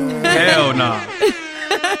God. Hell no.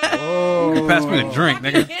 Oh. You pass me a drink,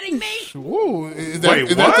 nigga. Are you kidding me? Ooh, is that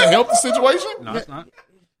to help the situation? No, it's not.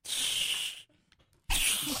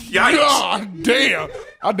 Yikes. God damn.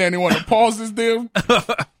 I didn't want to pause this damn.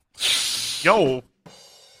 Yo.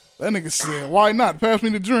 That nigga said, why not? Pass me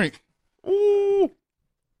the drink. Ooh.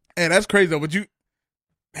 Hey, that's crazy though, but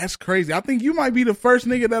that's crazy. I think you might be the first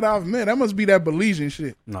nigga that I've met. That must be that Belizean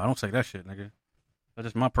shit. No, I don't say that shit, nigga. That's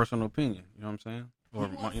just my personal opinion. You know what I'm saying? Or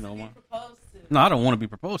no, I don't want to be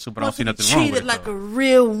proposed to, but I don't see nothing wrong with it. Treated like a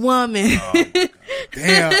real woman. Oh,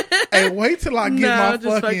 damn. Hey, wait till I get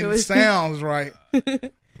my fucking sounds right.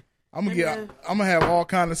 I'm gonna have all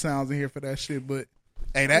kind of sounds in here for that shit. But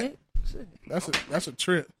hey, that's a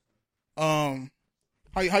trip. How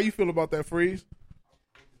you feel about that, Freeze?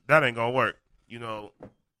 That ain't gonna work. You know,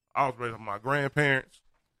 I was raised with my grandparents.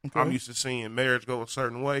 Okay. I'm used to seeing marriage go a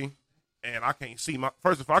certain way, and I can't see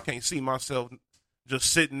I can't see myself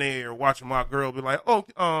just sitting there watching my girl be like,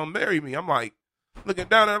 "Oh, marry me." I'm like looking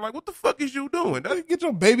down there like, "What the fuck is you doing? Get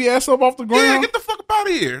your baby ass up off the ground. Yeah, get the fuck up out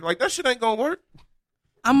of here. Like that shit ain't gonna work."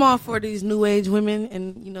 I'm all for these new age women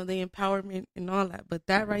and, you know, the empowerment and all that. But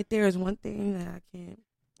that right there is one thing that I can't.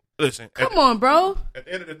 Listen. Come on, bro. At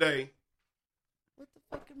the end of the day,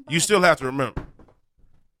 you still have to remember.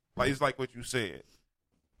 Like, it's like what you said.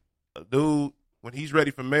 A dude, when he's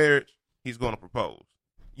ready for marriage, he's going to propose.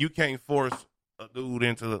 You can't force a dude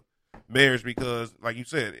into marriage because, like you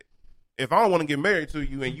said, if I don't want to get married to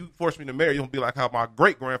you and you force me to marry, you're going to be like how my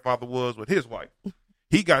great-grandfather was with his wife.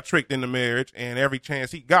 He got tricked into marriage, and every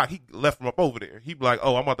chance he got, he left from up over there. He'd be like,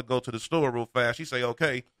 "Oh, I'm about to go to the store real fast." He say,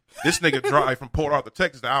 "Okay." This nigga drive from Port Arthur,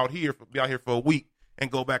 Texas to be out here for a week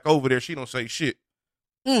and go back over there. She don't say shit.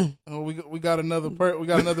 Oh, we got another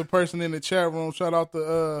person in the chat room. Shout out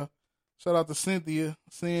to Cynthia.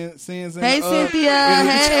 Hey, Cynthia.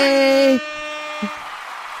 Hey.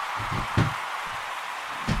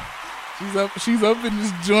 She's up in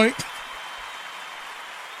this joint.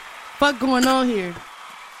 Fuck going on here?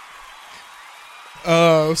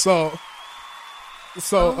 Hey,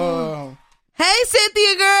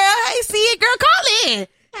 Cynthia, girl. Hey, see it, girl. Call in.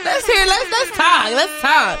 Let's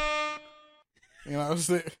talk. You know,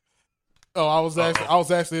 I was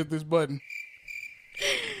actually at this button.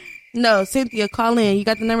 No, Cynthia, call in. You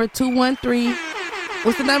got the number 213.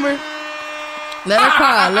 What's the number? Let her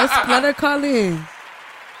call. Let her call in.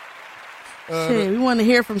 Shit, we want to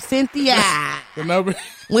hear from Cynthia. The number.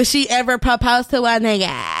 Will she ever propose to a nigga?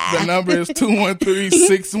 The number is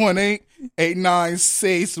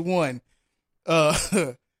 213-618-8961.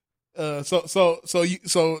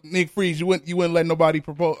 So Nick Freeze, you wouldn't let nobody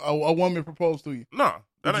propose a woman propose to you? No,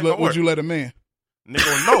 that ain't gonna work. Would you let a man?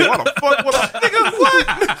 Nigga, no. What the fuck? Nigga,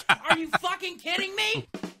 what? Are you fucking kidding me?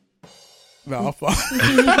 No,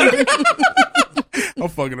 I'm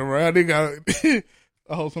fucking around. I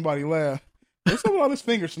hope somebody laugh. What's up with all this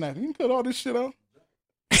finger snapping? You can cut all this shit out.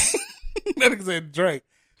 That nigga said Drake.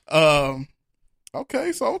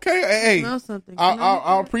 Okay. Hey,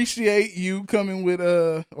 I appreciate you coming with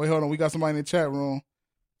wait, hold on. We got somebody in the chat room.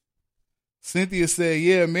 Cynthia said,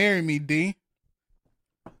 "Yeah, marry me, D."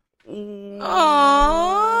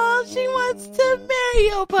 Oh, she wants to marry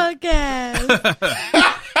your podcast.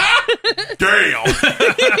 Damn.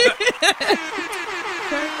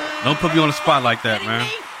 Don't put me on the spot like that, man.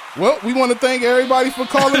 Well, we want to thank everybody for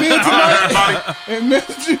calling in tonight and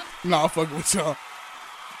messaging. Nah, I'm fucking with y'all.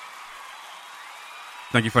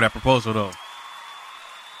 Thank you for that proposal, though.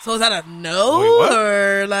 So is that a no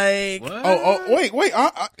or like? What? Oh, wait.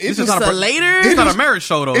 It's just a later. It's not a marriage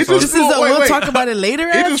show though. We'll talk about it later.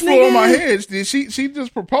 It just flew in my head. Did she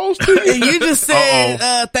just proposed to you? And you just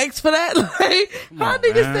said thanks for that. Like, how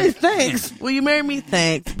niggas say thanks? Will you marry me?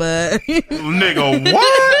 Thanks, but nigga,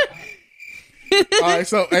 what? All right,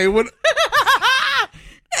 so hey, what?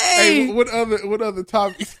 Hey, what other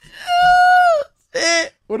topics?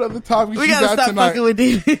 What other topics we you gotta got stop tonight? fucking with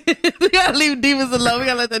demons. We gotta leave demons alone. We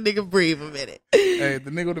gotta let that nigga breathe a minute. Hey, the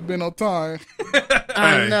nigga would have been on time.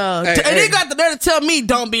 I know. And they got the nerve to tell me,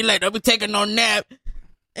 "Don't be late. Don't be taking no nap."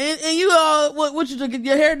 And you all, what you took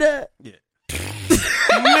your hair done? Yeah.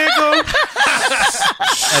 Nigga.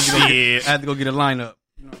 I had to go get a lineup.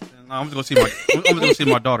 You know what I'm saying? No, I'm just gonna see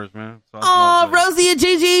my daughters, man. So Rosie and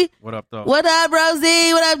Gigi. What up, though? What up,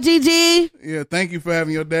 Rosie? What up, Gigi? Yeah, thank you for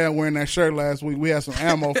having your dad wearing that shirt last week. We had some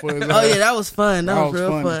ammo for his. Oh yeah, that was fun. That was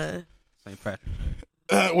real fun. St.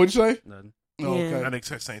 Patrick's. What'd you say? Nothing. Oh, okay. That nigga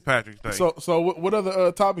said St. Patrick's Day. So what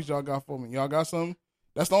other topics y'all got for me? Y'all got something?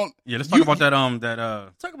 That's the only. Yeah, let's talk about that.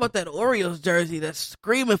 Talk about that Orioles jersey that's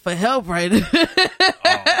screaming for help right now.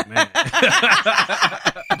 Oh man.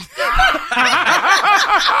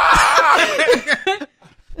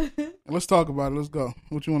 Let's talk about it. Let's go.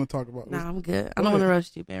 What you want to talk about? Nah, I'm good. I don't want to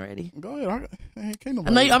rush you, man. Ready? Go ahead.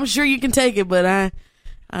 I'm sure you can take it, but I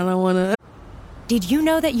don't want to. Did you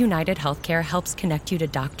know that United Healthcare helps connect you to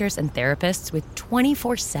doctors and therapists with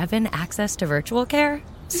 24/7 access to virtual care?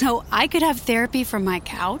 So I could have therapy from my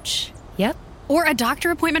couch? Yep. Or a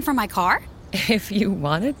doctor appointment from my car? If you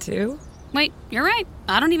wanted to. Wait, you're right.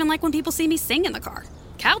 I don't even like when people see me sing in the car.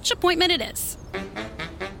 Couch appointment it is.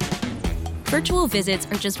 Virtual visits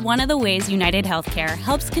are just one of the ways United Healthcare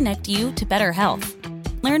helps connect you to better health.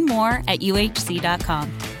 Learn more at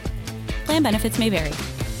uhc.com. Plan benefits may vary.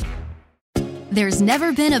 There's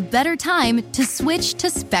never been a better time to switch to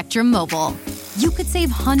Spectrum Mobile. You could save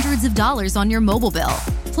hundreds of dollars on your mobile bill.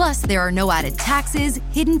 Plus, there are no added taxes,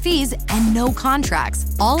 hidden fees, and no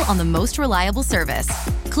contracts, all on the most reliable service.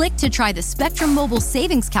 Click to try the Spectrum Mobile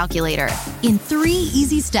Savings Calculator. In 3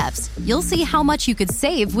 easy steps, you'll see how much you could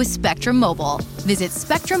save with Spectrum Mobile. Visit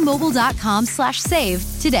spectrummobile.com/save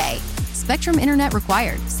today. Spectrum Internet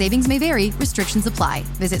required. Savings may vary. Restrictions apply.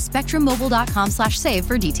 Visit spectrummobile.com/save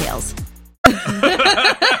for details. I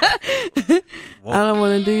don't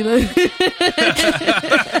want to do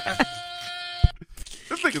that.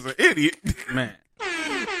 This nigga's an idiot. Man.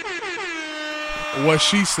 What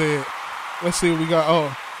she said. Let's see what we got. Oh.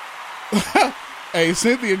 Hey,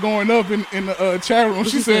 Cynthia going up in the chat room.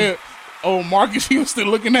 She said, oh, Marcus Houston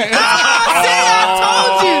looking at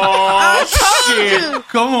I told you.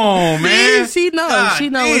 Come on, man. She knows. God She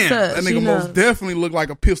knows what's damn. up. that She nigga knows. most definitely look like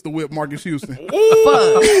a pistol whip Marcus Houston.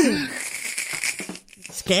 Fuck.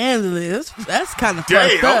 Scandalous. That's kind of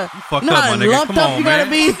fucked up. You fucked No, up, my nigga. lumped Come up on, you man.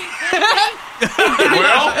 gotta be.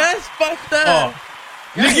 Well, That's fucked up.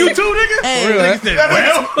 Nigga, you too, nigga? Hey, For real, Nigga said,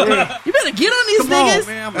 well. you better get on these Come niggas. on,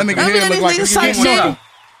 man. That nigga I mean, head look these like niggas a talk skint shit. knuckle.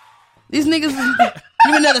 These niggas, give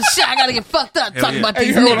me another shot. I gotta get fucked up Hell talking yeah. about Hey,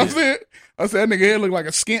 these you heard what I niggas. said? I said that nigga head look like a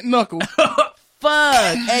skint knuckle.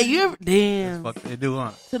 Fuck. Hey, you ever, damn. Fuck they do,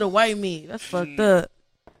 huh? To the white meat. That's fucked up.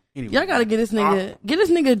 Anyway. Y'all gotta get this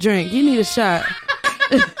nigga a drink. He need a shot.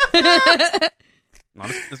 No,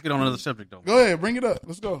 let's get on another subject, though. Go ahead, bring it up.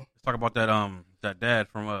 Let's go. Let's talk about that dad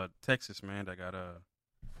from Texas, man, that got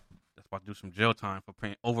that's about to do some jail time for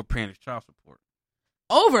overpaying his child support.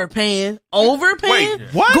 Overpaying? Wait,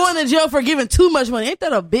 what? Going to jail for giving too much money. Ain't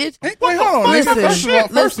that a bitch? Wait, hold on, nigga.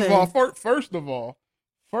 Listen,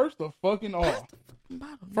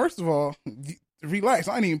 First of all, relax.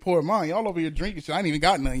 I ain't even poured mine. Y'all over here drinking shit. I ain't even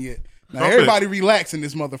got none yet. Now everybody relax in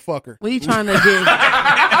this motherfucker. What are you trying to get?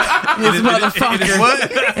 This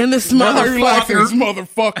motherfucker. In this Relax in this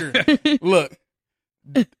motherfucker. motherfucker. Look,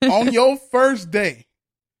 on your first day,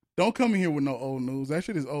 don't come in here with no old news. That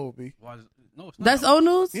shit is old, B. No, it's not. That's old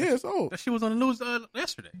news? Yeah, it's old. That shit was on the news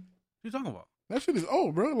yesterday. What you talking about? That shit is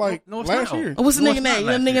old, bro. Like No, it's last not year. old. What's the No, nigga it's not name? You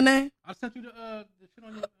know the last nigga year. name? I sent you the shit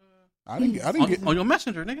on your I didn't get on your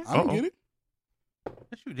messenger, nigga. I didn't get it.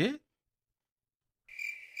 Yes, you did.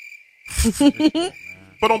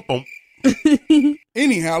 Ba-dum-bum.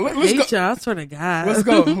 Anyhow, let's Hate go. y'all, I swear to God.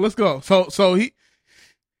 Let's go. So he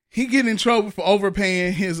get in trouble for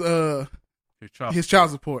overpaying his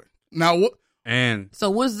child support. Now what? And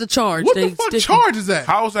so what's the charge? What the fuck charge is that?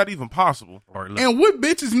 How is that even possible? And what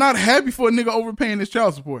bitch is not happy for a nigga overpaying his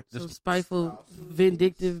child support? So spiteful,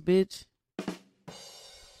 vindictive bitch.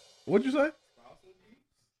 What'd you say?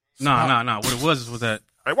 Nah. What it was that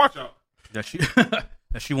Hey, watch out. that she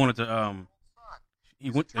that she wanted to they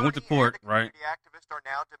went to court, right? The activists are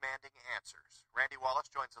now demanding answers. Randy Wallace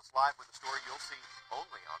joins us live with a story you'll see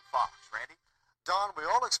only on Fox. Randy? Don, we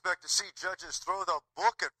all expect to see judges throw the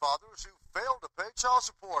book at fathers who fail to pay child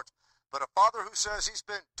support. But a father who says he's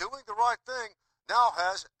been doing the right thing now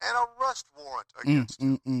has an arrest warrant against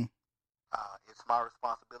him. It's my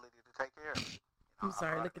responsibility to take care of it. I'm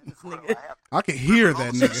sorry, look at this nigga. I can hear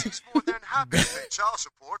that nigga. He's more than happy to pay child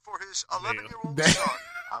support for his 11-year-old son.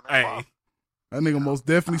 Hey. That nigga most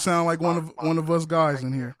definitely sound like one of us guys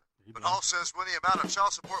in here. But Hall says when the amount of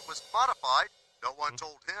child support was modified, no one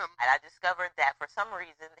told him. And I discovered that for some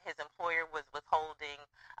reason his employer was withholding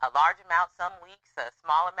a large amount some weeks, a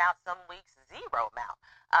small amount some weeks, zero amount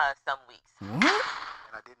some weeks. What?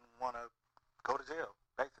 And I didn't want to go to jail,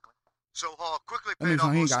 basically. So Hall quickly That paid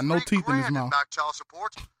nigga ain't almost got no $3,000 teeth in his mouth. back child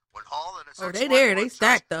support. When Hall and his They there. They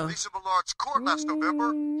stacked, though. Lisa Millard's court last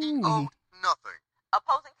November, he owed nothing.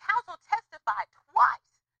 Opposing counsel testified twice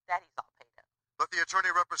that he's all paid up. But the attorney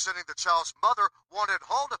representing the child's mother wanted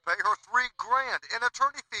Hall to pay her $3,000 in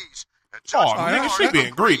attorney fees. And Oh, nigga, she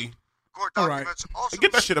being greedy. Court All right. documents also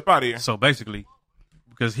Get that shit up out of here. So basically,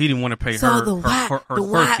 because he didn't want to pay So her the her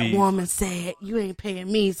white fees. woman said, "You ain't paying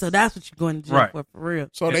me, so that's what you're going to jail Right. for real."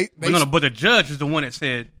 So but the judge is the one that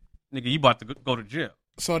said, "Nigga, you about to go to jail."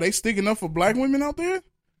 So they sticking up for black women out there?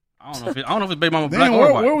 I don't know if it's baby mama Damn, black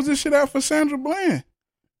or white. where was this shit at for Sandra Bland?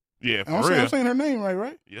 Yeah, for I'm real. saying her name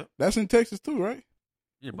right? Yep. That's in Texas too, right?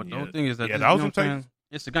 Yeah, but the whole thing is that, Yeah, this, that was you know in what I'm saying? Texas.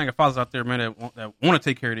 It's a gang of fathers out there, man, that want to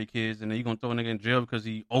take care of their kids, and then you gonna throw a nigga in jail because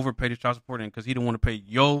he overpaid his child support and because he didn't want to pay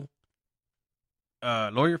your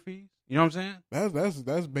lawyer fees. You know what I'm saying?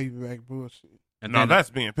 That's baby back bullshit. And No, then,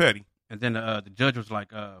 that's being petty. And then the judge was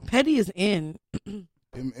like, Petty is in.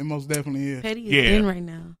 It most definitely is. Petty is in right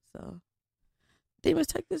now. So, Demons,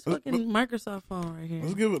 take this fucking Microsoft phone right here.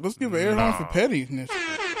 Let's give it air horn for pettiness.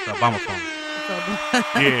 It's Obama phone.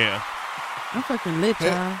 Yeah. I'm fucking lit,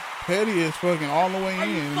 y'all. Petty is fucking all the way in. Are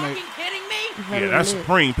you fucking kidding me? Yeah, that's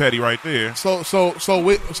supreme petty right there. So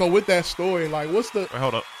with that story, like, what's the? Wait,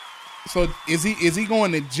 hold up. So is he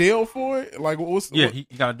going to jail for it? Like, he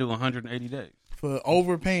got to do 180 days for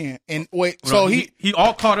overpaying. And wait, well, so he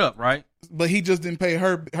all caught up, right? But he just didn't pay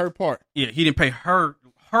her part. Yeah, he didn't pay her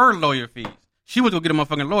lawyer fees. She went to go get a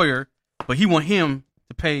motherfucking lawyer, but he want him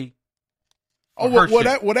to pay.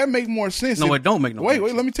 That make more sense. No, it don't make no. Wait,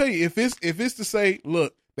 let me tell you. If it's to say,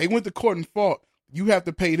 look, they went to court and fought, you have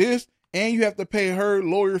to pay this, and you have to pay her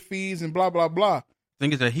lawyer fees and blah blah blah.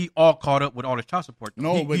 Thing is that he all caught up with all his child support.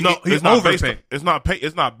 It's not based. It's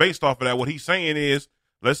not based off of that. What he's saying is,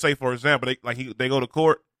 let's say for example, they go to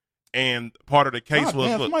court, and part of the case was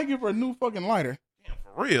somebody give her a new fucking lighter. Yeah,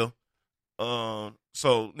 for real.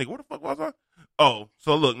 So nigga, where the fuck was I? Oh,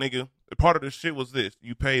 so look, nigga, part of the shit was this: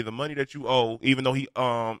 you pay the money that you owe, even though he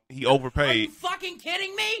overpaid. Are you fucking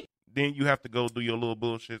kidding me? Then you have to go do your little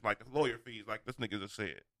bullshit like the lawyer fees, like this nigga just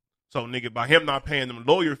said. So, nigga, by him not paying them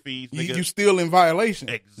lawyer fees, nigga, you still in violation.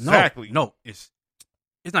 Exactly. No, it's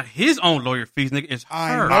not his own lawyer fees, nigga. It's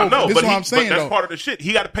her. I know, this is what I'm saying. But that's part of the shit.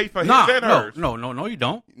 He got to pay for his and hers. No, you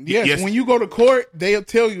don't. Yes, when you go to court, they'll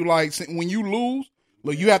tell you, like, when you lose,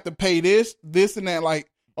 look, you have to pay this, and that. Like,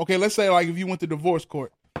 okay, let's say, like, if you went to divorce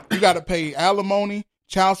court, you got to pay alimony,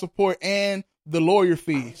 child support, and the lawyer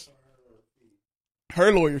fees.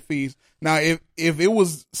 Her lawyer fees. Now, if it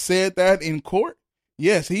was said that in court,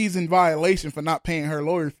 yes, he's in violation for not paying her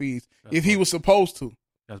lawyer fees if he was supposed to.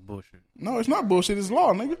 That's bullshit. No, it's not bullshit. It's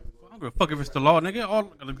law, nigga. I don't give a fuck if it's the law, nigga. All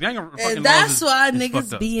the gang of fucking and that's laws why is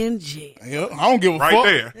niggas be in jail. Yeah, I don't give a fuck.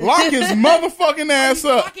 There. Lock his motherfucking ass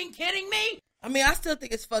up. Fucking kidding me? I mean, I still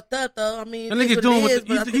think it's fucked up, though. I mean, the nigga's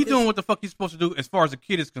doing what the fuck he's supposed to do as far as the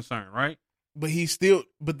kid is concerned, right? But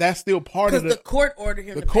that's still part of the court ordered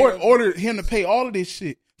him. The court ordered him to pay all of this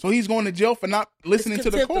shit. So he's going to jail for not listening to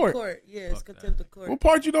the court. Yeah, it's contempt of court. What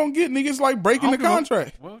part you don't get, nigga? It's like breaking the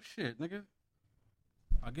contract. Well, shit, nigga.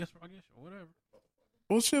 I guess whatever.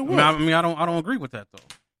 Well, shit, what? I mean, I don't agree with that though.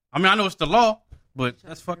 I mean, I know it's the law, but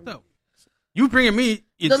that's fucked up. You bringing me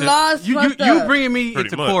into the law's you bringing me Pretty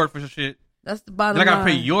into much. Court for shit. That's the bottom line. I gotta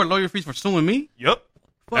pay your lawyer fees for suing me? Yep.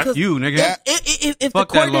 Fuck you, nigga. If the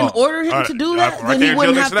court didn't order him to do that, then he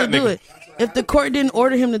wouldn't have to do it. If the court didn't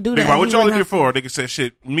order him to do that, what y'all here for? Nigga said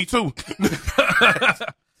shit. Me too.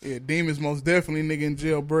 Yeah, Demon's most definitely nigga in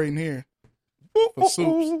jail braiding hair for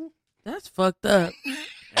soups. That's fucked up.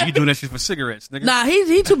 You doing that shit for cigarettes, nigga? Nah,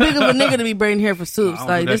 he too big of a nigga to be braiding hair for soups. Nah,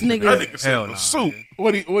 like this nigga. Hell no. Soup.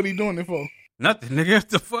 What he doing it for? Nothing, nigga. What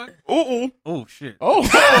the fuck? Oh shit. Oh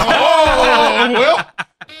well.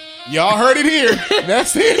 Y'all heard it here.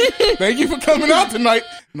 That's it. Thank you for coming out tonight.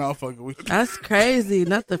 No, fuck it with you. That's crazy.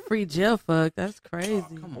 Not the free jail fuck. That's crazy.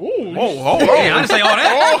 Come on. Hold on. Hey, I didn't say all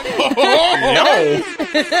that.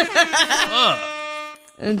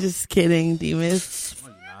 I'm just kidding, Demas.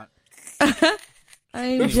 No, you're not. I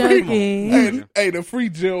ain't joking. Hey, the free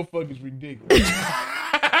jail fuck is ridiculous.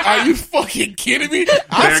 Are you fucking kidding me?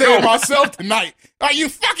 I say it myself tonight. Are you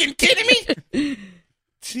fucking kidding me?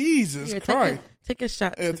 Jesus Christ. Take a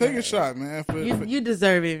shot. Yeah, take a shot, man. You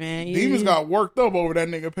deserve it, man. Demons got worked up over that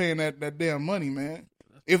nigga paying that damn money, man.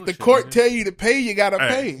 If the court tell you to pay, you gotta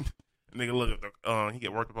pay. Nigga, look at he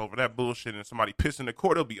get worked up over that bullshit, and somebody piss in the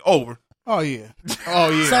court, it'll be over. Oh yeah.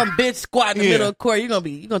 Some bitch squat in the middle of the court. You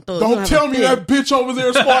gonna throw. Don't tell me that bitch over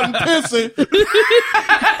there squatting pissing.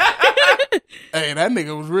 Hey, that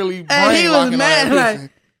nigga was really he was mad.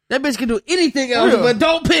 Like, that bitch can do anything else, but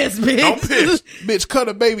don't piss, bitch. Don't piss. Bitch cut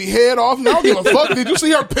a baby head off. I don't give a fuck. Did you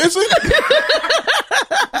see her pissing?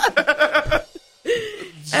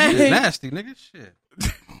 Nasty, nigga. Shit.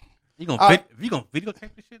 You gonna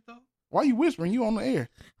videotape this shit though? Why you whispering? You on the air?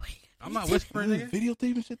 I'm not whispering, nigga.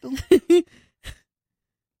 Videotaping shit though.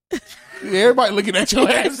 Yeah, everybody looking at your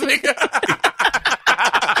ass, nigga.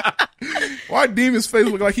 Why Demon's face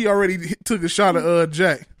look like he already took a shot of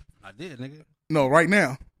Jack? I did, nigga. No, right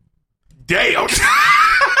now. Damn.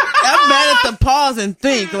 I'm mad at the pause and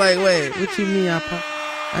think. Like, wait, what you mean? I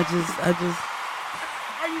just. Are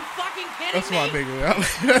you fucking kidding That's me? my nigga.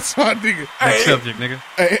 That's my nigga. Next subject, nigga.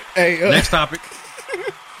 Hey, next topic.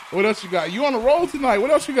 What else you got? You on the road tonight?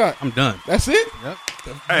 What else you got? I'm done. That's it? Yep.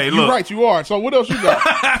 Hey, you look. right, you are. So what else you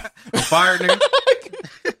got? I'm fired, nigga.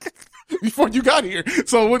 Before you got here.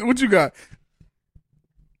 So what you got?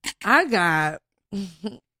 I got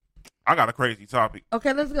a crazy topic.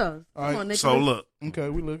 Okay, let's go. All right. Come on, Nick. So look. Okay,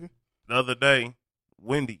 we looking. The other day,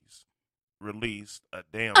 Wendy's released a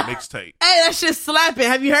damn mixtape. Hey, that shit slapping.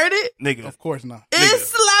 Have you heard it? Nigga. Of course not. It's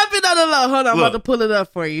slapping on the low. Hold on, I'm about to pull it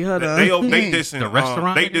up for you. Hold on. They dissing the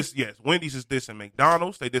restaurant. Yes, Wendy's is dissing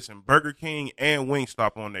McDonald's. They dissing Burger King and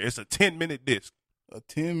Wingstop on there. It's a 10-minute disc. A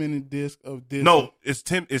 10-minute disc of this. No, it's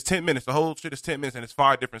 10 minutes. The whole shit is 10 minutes and it's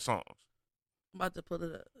 5 different songs. I'm about to pull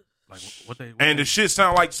it up. Like what the shit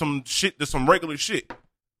sound like some shit to some regular shit.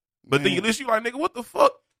 But then you listen, you like, nigga, what the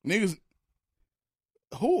fuck? Niggas.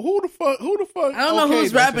 Who the fuck? I don't know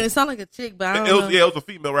who's rapping. It sounded like a chick, but I don't know. Yeah, it was a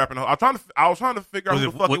female rapping. I was trying to figure out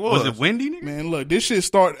who the fuck it was. Was it Wendy, nigga? Man, look, this shit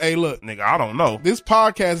started. Hey, look, nigga, I don't know. This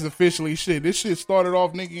podcast is officially shit. This shit started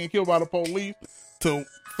off nigga getting killed by the police to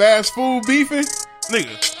fast food beefing.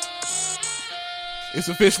 Nigga, it's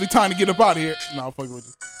officially time to get up out of here. Nah, I'm fucking with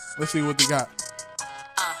you. Let's see what they got.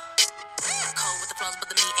 Cold with the flows, but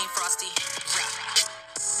the meat ain't frosty.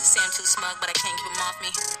 Say I'm too smug, but I can't keep them off me.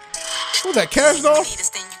 Who's that, Cash Doll?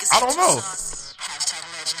 I don't know.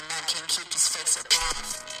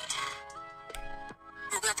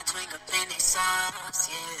 Who got the twink up in their sauce,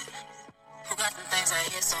 yeah. Who got the things that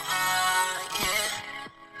hit so hard, yeah.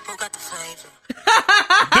 Who got the flavor?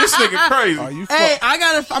 This nigga crazy. Hey,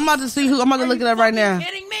 I'm about to see who. I'm about to look it up right now.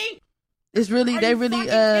 Kidding me? It's really they really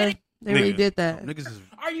did that. Niggas is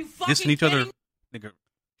Are you fucking dissing each other, nigga,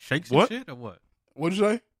 shakes and shit or what? What'd you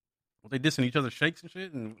say? Well, they dissing each other shakes and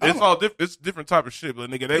shit, and It's all different. It's different type of shit, but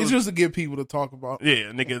nigga, It's just to get people to talk about.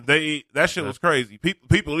 Yeah, nigga, that shit was crazy.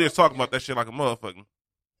 People is talking about that shit like a motherfucker.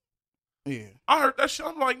 Yeah, I heard that shit.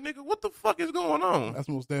 I'm like, nigga, what the fuck is going on? That's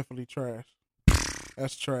most definitely trash.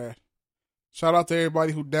 That's trash. Shout out to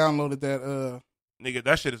everybody who downloaded that. Nigga,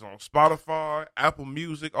 that shit is on Spotify, Apple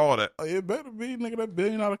Music, all that. Oh, it better be, nigga. That $1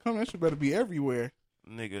 billion company, that shit better be everywhere.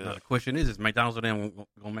 Nigga. Now, the question is McDonald's or them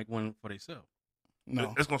gonna make one for themselves?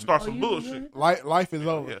 No, it's gonna start some bullshit. Life is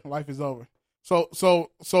over. Yeah. Life is over. So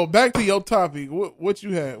back to your topic. What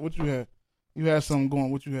you had? You had something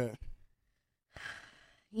going. What you had?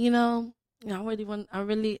 You know, I really want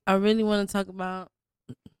to talk about.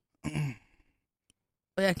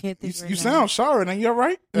 But I can't think. You sound sorry. Now you all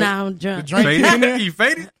right? Nah, I'm drunk. The drink in there? You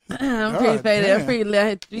faded? I'm pretty faded. I'm pretty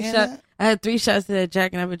lit. I had 3 shots of that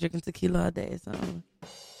Jack, and I've been drinking tequila all day. So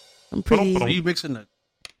I'm pretty. Are you mixing the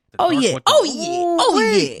Oh yeah.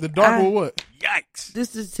 The dark with what? Yikes!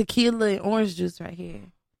 This is tequila and orange juice right here,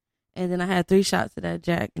 and then I had 3 shots of that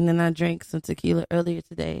Jack, and then I drank some tequila earlier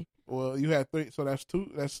today. Well, you had 3, so that's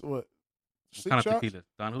 2. That's what? 6 kind shots? of tequila?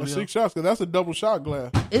 Don Julio? That's 6 shots, because that's a double shot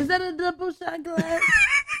glass. Is that a double shot glass?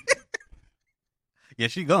 Yeah,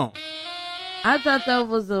 she gone. I thought that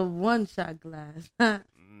was a 1 shot glass.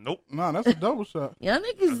 Nope. Nah, that's a double shot. Y'all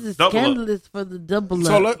niggas is scandalous for the double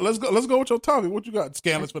so up. let's go with your topic. What you got?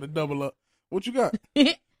 Scandalous for the double up. What you got?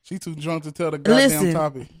 She too drunk to tell the goddamn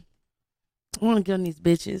topic. I want to get on these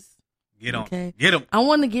bitches. Get on. Okay? Get them. I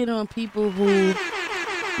want to get on people who, you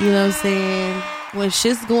know what I'm saying, when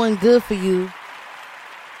shit's going good for you,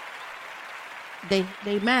 they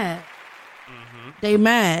mad. Mm-hmm. They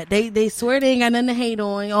mad. They swear they ain't got nothing to hate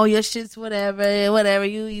on. Oh, your shit's whatever.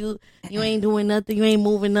 You ain't doing nothing. You ain't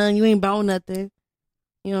moving nothing. You ain't about nothing.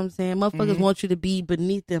 You know what I'm saying? Motherfuckers want you to be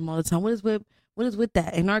beneath them all the time. What is with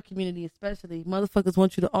that? In our community especially, motherfuckers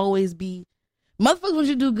want you to always be. Motherfuckers want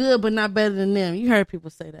you to do good, but not better than them. You heard people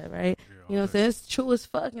say that, right? You know what I'm saying? It's true as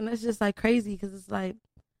fuck, and that's just like crazy because it's like,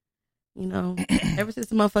 you know, ever since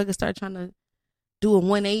the motherfuckers start trying to do a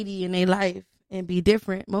 180 in their life and be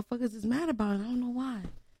different, motherfuckers is mad about it. I don't know why.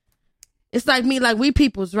 It's like me, like we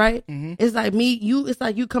peoples, right? Mm-hmm. It's like me, you. It's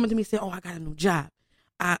like you coming to me saying, "Oh, I got a new job.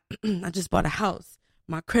 I just bought a house.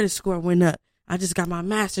 My credit score went up. I just got my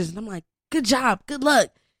master's." And I'm like, "Good job, good luck.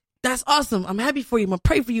 That's awesome. I'm happy for you. I'm gonna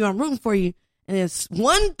pray for you. I'm rooting for you." And it's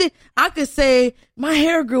one thing I could say, my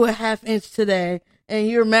hair grew a ½ inch today, and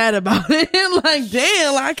you're mad about it. Like,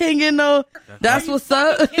 damn, I can't get no. That's what's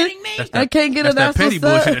up. I can't get a. That's petty what's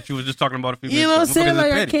up. bullshit that you was just talking about a few minutes ago. You know what I'm saying?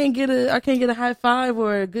 Like, I petty. can't get a high five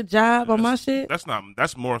or a good job on my shit.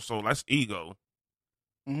 That's more so. That's ego.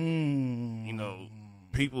 You know,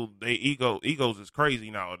 people, egos is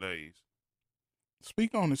crazy nowadays.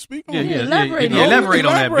 Speak on it. Elaborate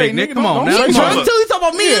on that, big Nick. Come on, now. You talking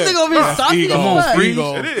about me? This nigga gonna be saucy. Come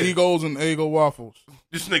on, egos and ego waffles.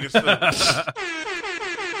 This nigga said.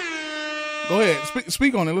 Go ahead.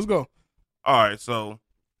 Speak on it. Let's go. All right, so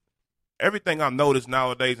everything I've noticed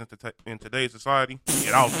nowadays in today's society,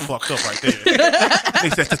 I was fucked up right there.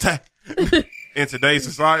 They said in today's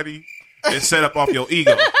society, it's set up off your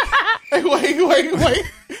ego. Hey, wait.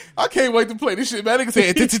 I can't wait to play this shit, man. Nigga say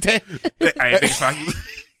it's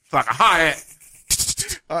like a hi-hat.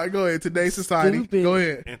 All right, go ahead. Today's society. Go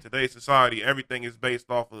ahead. In today's society, everything is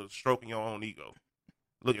based off of stroking your own ego.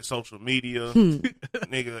 look at social media,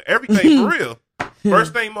 nigga, everything for real.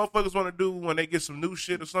 First thing motherfuckers want to do when they get some new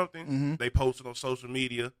shit or something, they post it on social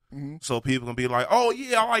media, so people can be like, "Oh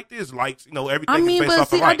yeah, I like this." Likes, everything. I mean, is based but off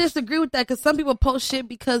see, of I likes. disagree with that because some people post shit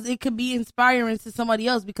because it could be inspiring to somebody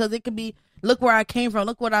else. Because it could be, look where I came from.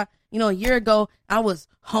 Look what a year ago I was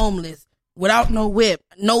homeless, without no whip,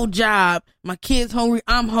 no job. My kids hungry.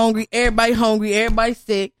 I'm hungry. Everybody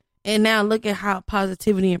sick. And now look at how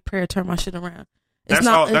positivity and prayer turn my shit around. That's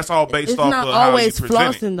all based off not of always how you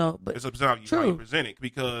present flossing it. though, but it's about how you present it,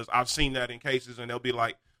 because I've seen that in cases and they'll be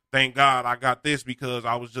like, "Thank God I got this because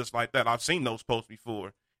I was just like that." I've seen those posts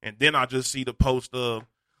before, and then I just see the post of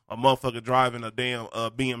a motherfucker driving a damn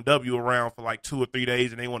BMW around for like 2 or 3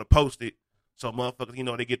 days, and they want to post it, so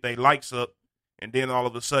motherfuckers, they get their likes up, and then all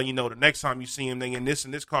of a sudden, the next time you see them, they in this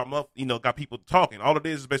and this car, got people talking. All it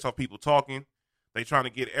is based off people talking. They trying to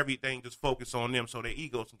get everything just focused on them so their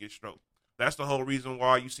egos can get stroked. That's the whole reason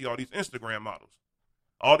why you see all these Instagram models.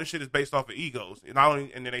 All this shit is based off of egos. And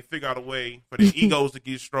then they figure out a way for their egos to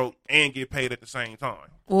get stroked and get paid at the same time.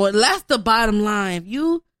 Well, that's the bottom line. If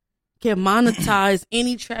you can monetize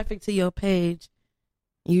any traffic to your page,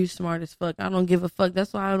 you smart as fuck. I don't give a fuck.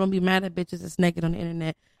 That's why I don't be mad at bitches that's naked on the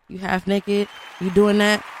internet. You half naked, you doing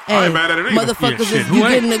that. Hey, I ain't mad at it either. motherfuckers, you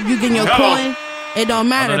getting your coin. It don't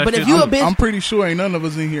matter. But if you a bitch, I'm pretty sure ain't none of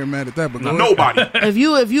us in here mad at that. But nobody. If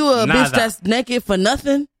you a bitch that's naked for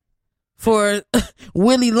nothing, for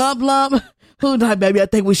Willie Lump, who like, baby, I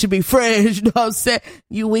think we should be friends. You know what I'm saying?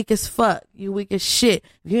 You weak as fuck. You weak as shit.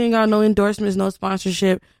 If you ain't got no endorsements, no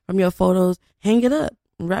sponsorship from your photos, hang it up,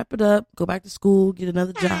 wrap it up, go back to school, get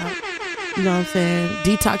another job. You know what I'm saying?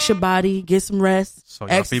 Detox your body, get some rest. So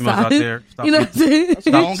y'all females out there, stop. You know what I'm saying? That's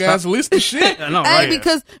a long ass list of shit. I know, right? Hey,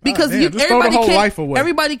 because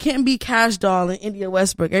everybody can't be Cash Doll and India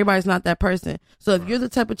Westbrook. Everybody's not that person. So if you're the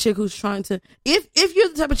type of chick who's trying to, if you're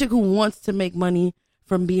the type of chick who wants to make money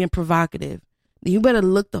from being provocative, then you better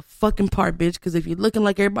look the fucking part, bitch. Because if you're looking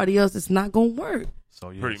like everybody else, it's not gonna work.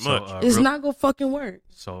 So yeah, pretty much, it's not gonna fucking work.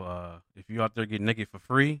 So if you out there getting naked for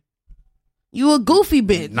free, you a goofy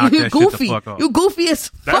bitch. Knock You that goofy. shit the fuck off. You goofy as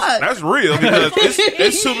fuck. That's real, because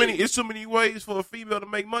it's too many ways for a female to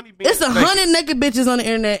make money. It's 100 naked bitches on the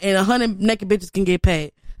internet, and 100 naked bitches can get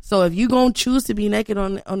paid. So if you gonna choose to be naked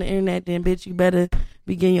on the internet, then bitch, you better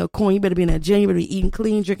be getting your coin. You better be in that gym. You better be eating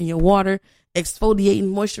clean, drinking your water,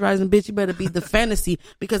 exfoliating, moisturizing. Bitch, you better be the fantasy,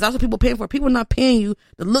 because that's what people paying for. People not paying you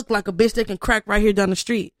to look like a bitch they can crack right here down the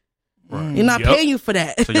street. Right. You're not paying you for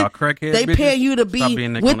that. So y'all crackhead They bitches, pay you to be with the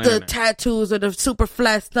internet. tattoos or the super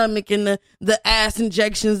flat stomach and the ass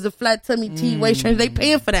injections, the flat tummy tea, waist trains. They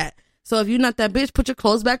paying for that. So if you're not that bitch, put your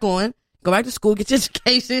clothes back on, go back to school, get your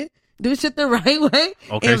education, do shit the right way.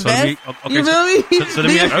 Okay, invest, so you feel me? So let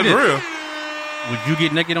me ask you this. Would you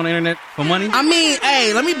get naked on the internet for money? I mean,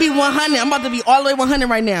 hey, let me be 100. I'm about to be all the way 100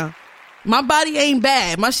 right now. My body ain't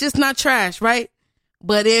bad. My shit's not trash, right?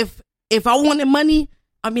 But if I wanted money,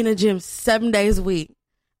 I'm in the gym 7 days a week.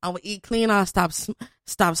 I would eat clean. I'll stop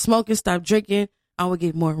smoking, stop drinking. I would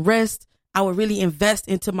get more rest. I would really invest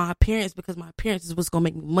into my appearance, because my appearance is what's going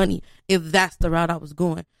to make me money if that's the route I was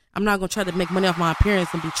going. I'm not going to try to make money off my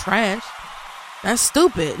appearance and be trash. That's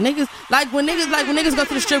stupid. Niggas when niggas go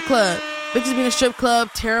to the strip club, bitches be in a strip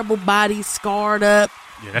club, terrible body, scarred up,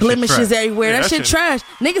 blemishes everywhere. That shit trash.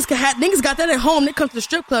 Niggas got that at home. They come to the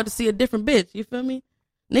strip club to see a different bitch. You feel me?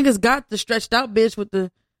 Niggas got the stretched out bitch with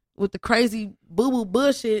the crazy boo-boo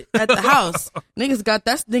bullshit at the house. Niggas got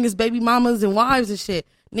that's niggas baby mamas and wives and shit.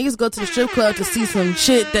 Niggas go to the strip club to see some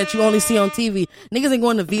shit that you only see on TV. Niggas ain't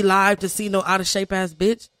going to V Live to see no out of shape ass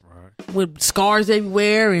bitch with scars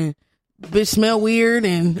everywhere and bitch smell weird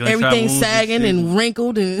and everything sagging and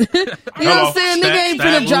wrinkled and you know what I'm saying? Nigga ain't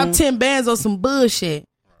finna drop 10 bands on some bullshit.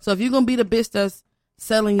 So if you're gonna be the bitch that's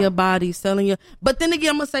selling your body, but then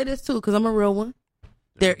again, I'm gonna say this too, because I'm a real one.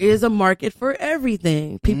 There is a market for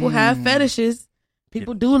everything. People have fetishes.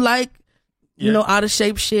 People do like, out of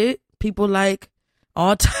shape shit. People like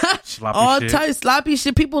all types sloppy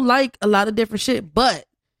shit. People like a lot of different shit. But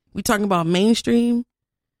we talking about mainstream.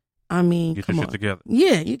 I mean, get come your on. shit together.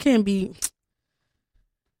 Yeah, you can't be.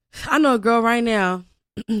 I know a girl right now.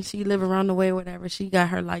 She live around the way, whatever. She got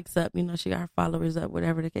her likes up. She got her followers up,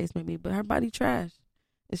 whatever the case may be. But her body trash.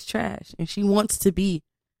 It's trash, and she wants to be.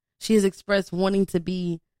 She has expressed wanting to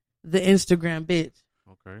be the Instagram bitch.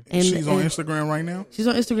 Okay. And she's on Instagram right now? She's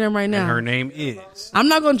on Instagram right now. And her name is? I'm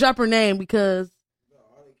not going to drop her name because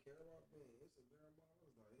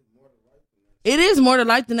it is more to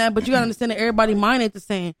life than that, but you got to understand that everybody's mind ain't the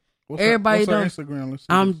same. What's Everybody her don't. Instagram?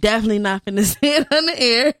 I'm definitely not finna say it on the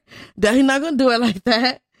air. Definitely not going to do it like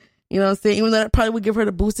that. You know what I'm saying? Even though I probably would give her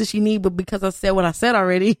the boost that she need, but because I said what I said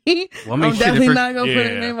already, well, I mean, I'm definitely not going to put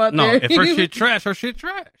her name out there. No, if her shit trash, her shit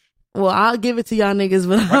trash. Well, I'll give it to y'all niggas,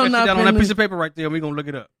 but I'm not down on that piece of paper right there, and we're going to look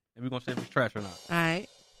it up. And we're going to say if it's trash or not. All right.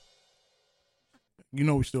 You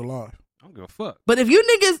know we still live. I don't give a fuck. But if you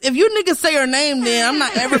niggas say her name, then I'm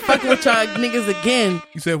not ever fucking with y'all niggas again.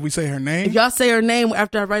 You said if we say her name? If y'all say her name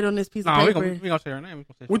after I write on this piece of paper. We gonna say her name.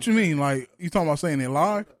 What you mean? Like, you talking about saying it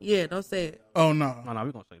live? Yeah, don't say it. Oh, no. No,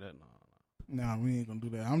 we gonna say that. No. Nah, we ain't gonna do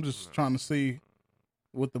that. I'm just trying to see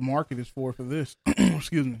what the market is for this.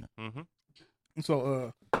 Excuse me. Mm-hmm.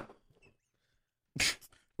 So,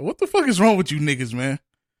 what the fuck is wrong with you niggas, man?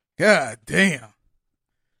 God damn.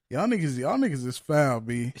 Y'all niggas is foul,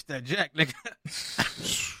 B. It's that Jack, nigga.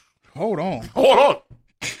 Hold on. Hold on.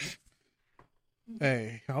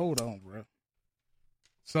 Hey, hold on, bro.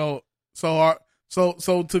 So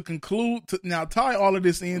to conclude, now tie all of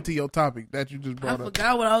this into your topic that you just brought up. I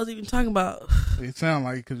forgot what I was even talking about. It sounded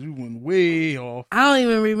like because you went way off. I don't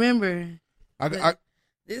even remember.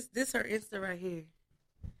 This her Insta right here.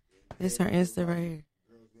 This her Insta right here.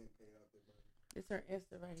 It's her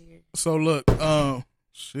Insta right here. So look,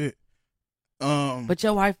 shit. But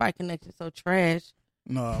your Wi-Fi connection so trash.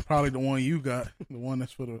 No, probably the one you got. The one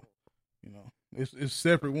that's for the, it's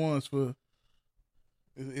separate ones for.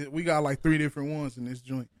 We got like 3 different ones in this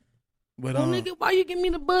joint. But nigga, why you give me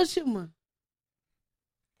the bullshit one?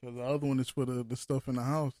 Because the other one is for the stuff in the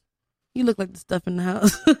house. You look like the stuff in the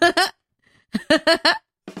house.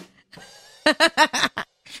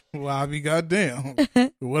 Well, I be goddamn.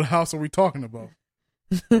 What house are we talking about?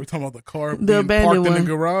 Are we talking about the car the being abandoned parked one. in the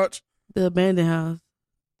garage? The abandoned house.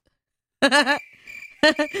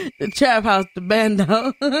 The trap house, the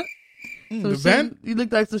bando. You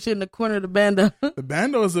look like some shit in the corner of the bando. The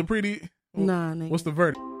bando is a pretty... Nah, nigga. What's the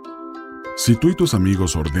verdict? Si tú y tus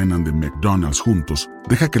amigos ordenan de McDonald's juntos,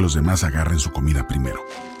 deja que los demás agarren su comida primero.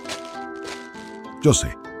 Yo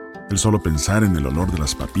sé, el solo pensar en el olor de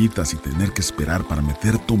las papitas y tener que esperar para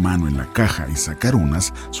meter tu mano en la caja y sacar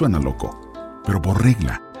unas suena loco. Pero por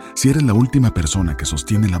regla, si eres la última persona que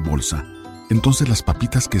sostiene la bolsa, entonces las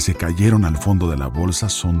papitas que se cayeron al fondo de la bolsa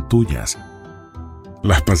son tuyas.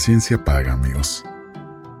 La paciencia paga, amigos.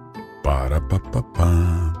 Para pa pa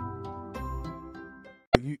pa.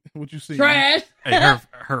 What you see? Trash. Hey,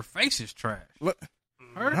 her face is trash.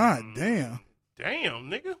 God damn. Damn,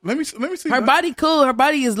 nigga. Let me see. Her body cool. Her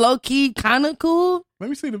body is low key, kind of cool. Let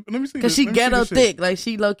me see. Cause she ghetto thick. Like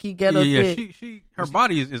she low key ghetto thick. She her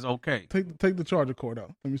body is okay. Take the charger cord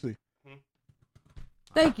out. Let me see.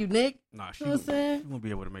 Thank you, Nick. Nah, you know what I'm saying? She won't be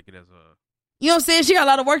able to make it as a. You know what I'm saying? She got a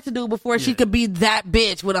lot of work to do before she could be that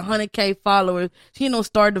bitch with 100K followers. She ain't no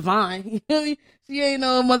Star Divine. You know what I mean? She ain't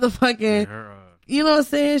no motherfucking. You know what I'm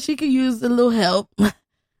saying? She could use a little help.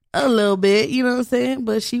 A little bit, you know what I'm saying?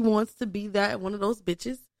 But she wants to be one of those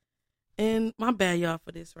bitches. And my bad, y'all,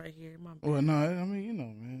 for this right here. My bad. Well, no, I mean,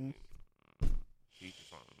 man.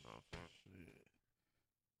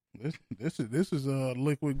 This is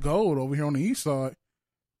liquid gold over here on the east side.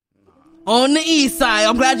 On the east side.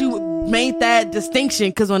 I'm glad you made that distinction,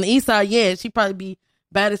 because on the east side, yeah, she probably be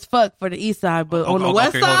bad as fuck for the east side, but on the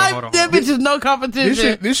west side, hold on. That bitch is no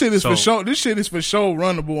competition. This shit is for sure. This shit is for sure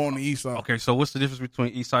runnable on the east side. Okay, so what's the difference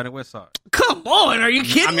between east side and west side? Come on, are you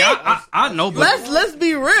kidding me? I know, but let's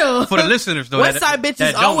be real. For the listeners, though, west side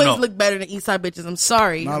bitches always look better than east side bitches. I'm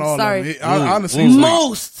sorry. Not I'm all sorry. of them. I done seen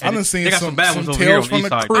most. I done seen some bad ones over here on the east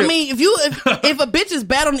side. I mean, if a bitch is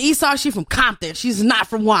bad on the east side, she's from Compton. She's not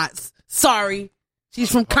from Watts. Sorry.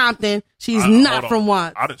 She's from Compton. She's not from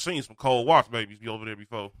Watts. I done seen some cold Watts babies be over there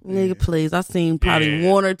before. Nigga, please. I seen probably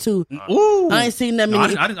one or two. Ooh. I ain't seen that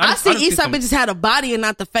many. I seen Eastside bitches had a body and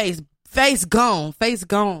not the face. Face gone. Face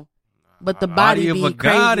gone. But the body of be a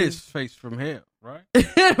crazy. goddess face from hell, right?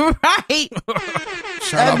 Right.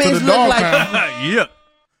 Shout out to the dog pound. Yeah.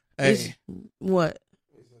 Hey. What?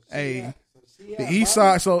 Hey. The east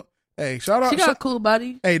side, so... Hey, shout out! She got a cool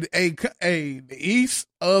body. Hey, the east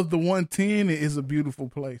of the 110 is a beautiful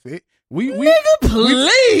place. Nigga,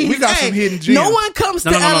 please. We got some hidden gems. No one comes to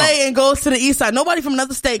LA and goes to the east side. Nobody from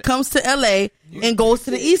another state comes to LA and goes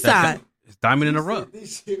to the east side. It's diamond in the rough.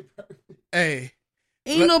 Hey,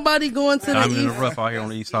 ain't nobody going to the east. Diamond in the rough out here on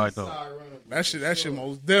the east side though. That shit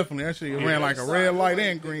most definitely. That shit ran like a red light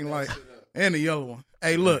and green light and a yellow one.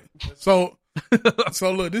 Hey, look. So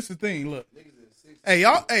look. This is the thing. Look. Hey,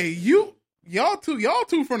 y'all. Hey, y'all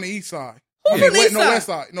two from the east side. Who from the east side? No, west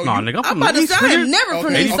side. No, nigga, I'm I'm about to say I ain't never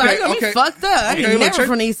from the east side. You got me fucked up. I ain't never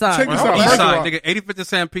from the east side. Check this out. East side, nigga. 85th and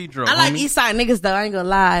San Pedro. I like east side niggas though. I ain't gonna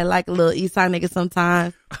lie. I like a little east side niggas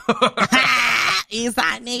sometimes. East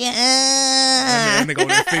side nigga. That nigga over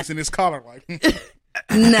there fixing his collar like.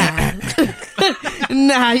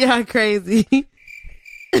 Nah, y'all crazy.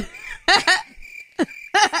 I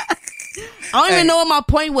don't even know what my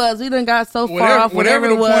point was. We done got so far off whatever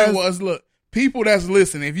the it was. point was, look, people that's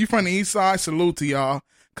listening, if you from the East Side, salute to y'all.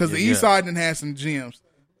 Because the East Side done had some gems.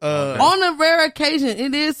 On a rare occasion,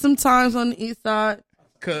 it is sometimes on the East Side.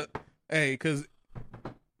 Cause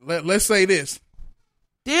let's say this.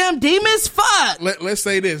 Damn demons, fuck. Let's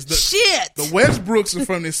say this. Shit. The Westbrooks are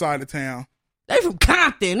from this side of town. They from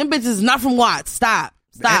Compton. Them bitches not from Watts. Stop.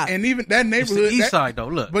 And even that neighborhood. It's the East Side though.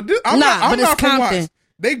 Look, but I'm not it's from Compton. Watts.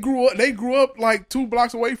 They grew up like 2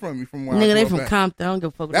 blocks away from me. From where Nigga, I they grew from up Compton. I don't give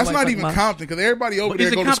a fuck. What That's not even about. Compton because everybody over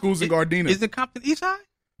there go to schools in Gardena. Is it Compton East Side?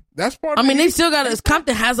 That's part. I mean, they still got it.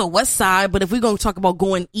 Compton has a West Side, but if we're gonna talk about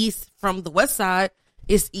going east from the West Side,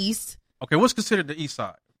 it's east. Okay, what's considered the East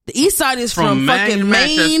Side? The East Side is from fucking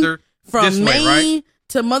Maine, from Maine right?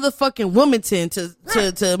 to motherfucking Wilmington to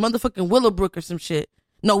motherfucking Willowbrook or some shit.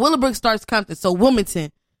 No, Willowbrook starts Compton, so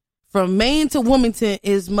Wilmington. From Maine to Wilmington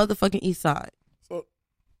is motherfucking East Side. So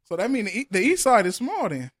that means the East Side is small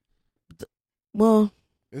then. Well,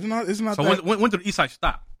 it's not. So when did the East Side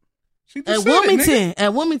stop? At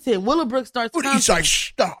Wilmington, Willowbrook starts Compton. Compton. East Side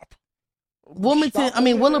stop.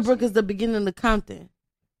 Wilmington, Willowbrook is the beginning of Compton.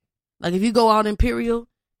 Like if you go out Imperial,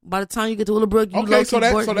 by the time you get to Willowbrook, you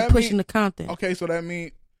pushing to Compton. Okay, so that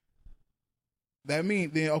mean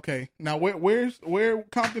then okay. Now where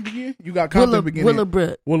Compton begin? You got Compton beginning.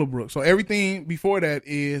 Willowbrook. So everything before that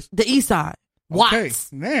is the East Side. Watts. Okay,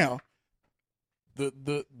 now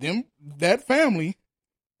that family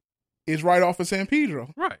is right off of San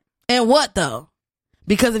Pedro. Right. And what though?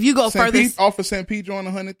 Because if you go further off of San Pedro on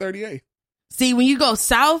 138th. See, when you go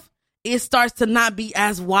south, it starts to not be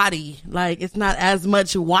as Watty. Like it's not as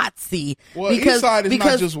much Wattsy. Well, East Side is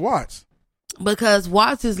not just Watts. Because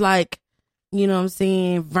Watts is like, you know what I'm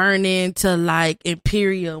saying, Vernon to like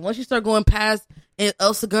Imperial. Once you start going past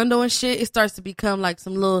El Segundo and shit, it starts to become like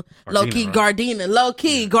some little low-key Gardena.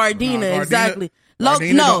 Low-key Gardena, exactly.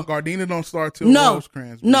 Gardena don't start till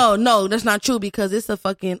Rosecrans. No, that's not true because it's a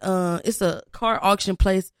fucking it's a car auction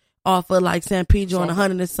place off of like San Pedro on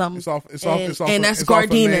 100 and something. And that's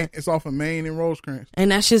Gardena. It's off of Maine and Rosecrans.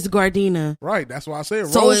 And that's just Gardena. Right, that's why I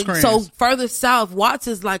said Rosecrans. So further south, Watts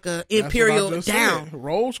is like a Imperial down.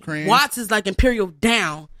 Rosecrans. Watts is like Imperial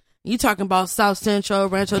down. You talking about South Central,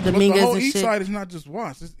 Rancho Dominguez, the whole and East shit. Side is not just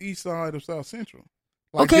Watts; it's East Side of South Central.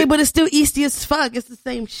 But it's still easty as fuck. It's the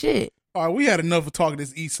same shit. All right, we had enough of talking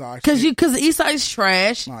this East Side. Because the East Side is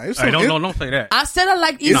trash. Nah, don't say that. I said I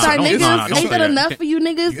like East Side niggas. Ain't that enough for you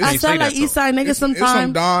niggas? I said I like East Side niggas sometimes. There's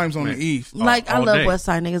some dimes on the East. Like I love West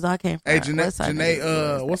Side niggas. I can't. Hey,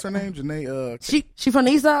 Janae, what's her name? Janae. She from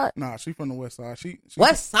the East Side? Nah, she from the West Side. She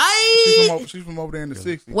West Side. She's from over there in the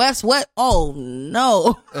 60s. West what? Oh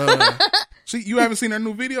no. You haven't seen her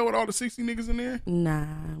new video with all the 60 niggas in there? Nah,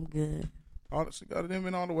 I'm good. She got them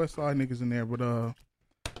and all the West Side niggas in there, but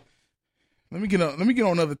let me get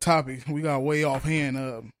on another topic. We got way off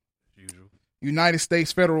hand. United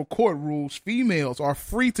States federal court rules females are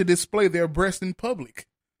free to display their breasts in public.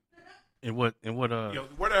 In what? Yo, what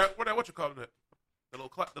you call it? The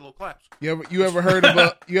little claps. You ever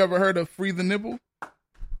heard of Free the Nipple?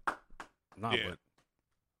 No. Yeah.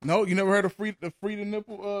 No, you never heard of Free the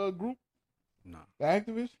Nipple group? No. The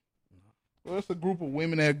activists? Well, it's a group of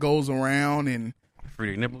women that goes around and free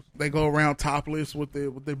their nipples. They go around topless with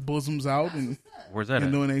their bosoms out and where's that?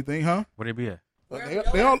 And doing anything, huh? Where they be at?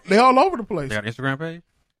 They all over the place. They got an Instagram page.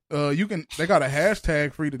 They got a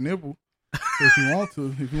hashtag Free the Nipple if you want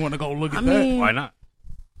to. If you want to go look at that, why not?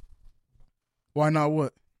 Why not?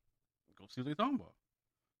 What? Go see what they talking about.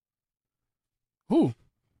 Who?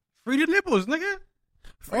 Free the nipples, nigga.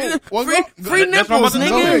 Free nipples,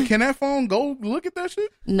 nigga. Can that phone go look at that shit?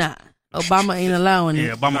 Nah. Obama ain't allowing it.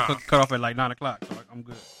 Yeah, Obama cut off at like 9 o'clock, so I'm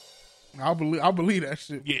good. I believe that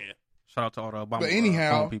shit. Yeah. Shout out to all the Obama but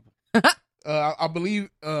anyhow, people. I believe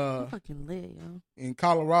fucking lit, yo. In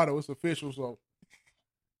Colorado it's official, so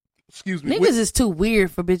excuse me. Niggas is too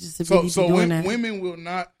weird for bitches to be doing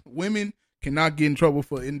that. Women cannot get in trouble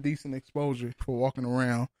for indecent exposure for walking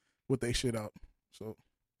around with their shit out. So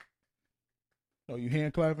you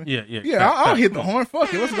hand clapping? Yeah. I'll hit the horn.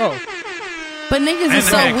 Fuck it, let's go. But niggas is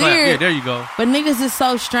so weird. Yeah, there you go. But niggas is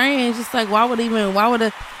so strange. It's like, why would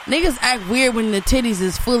niggas act weird when the titties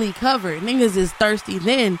is fully covered? Niggas is thirsty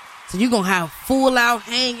then. So you gonna have full out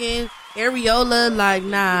hanging, areola, like,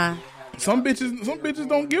 nah. Some bitches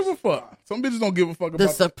don't give a fuck. Some bitches don't give a fuck about the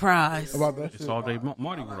surprise. About that it's shit. all day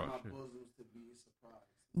Mardi Gras shit.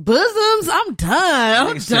 Bosoms? I'm done.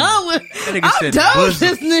 I'm done with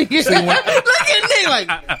this nigga. See, Look at nigga like.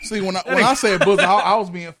 See, when I said bosom, I was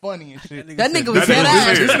being funny and shit. That nigga was dead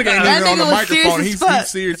ass. This nigga ain't even on the microphone. He's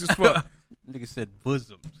serious as fuck. Nigga said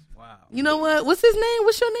bosoms. Wow. You know what? What's his name?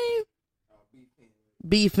 What's your name?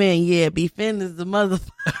 B-Fin. Yeah, B-Fin is the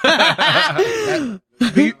motherfucker.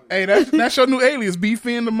 Hey, that's your new alias,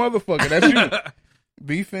 B-Fin the motherfucker. That's you.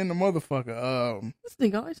 B-Fin the motherfucker. This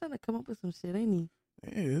nigga always trying to come up with some shit, ain't he?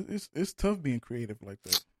 Yeah, it's tough being creative like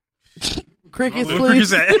that. Crickets,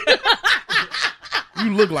 please.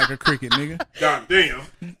 You look like a cricket, nigga. God damn.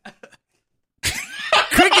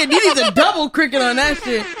 Cricket, you need to double cricket on that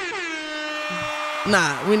shit.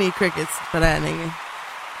 Nah, we need crickets for that nigga.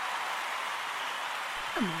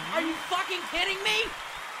 Are you fucking kidding me?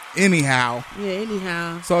 Anyhow. Yeah,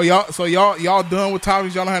 anyhow. So y'all done with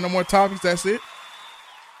topics? Y'all don't have no more topics? That's it?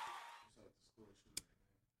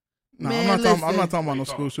 No, I'm not talking about no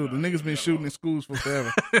school shooting. Niggas been shooting in schools for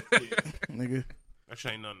forever. Nigga. That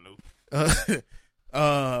shit ain't nothing new.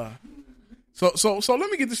 So let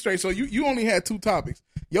me get this straight. So you only had 2 topics.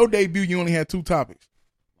 Your debut, you only had 2 topics.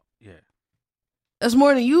 Yeah. That's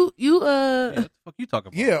more than you. Yeah, what the fuck you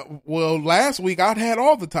talking about? Yeah. Well, last week I had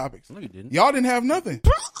all the topics. No, you didn't. Y'all didn't have nothing.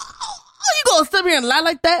 You gonna sit here and lie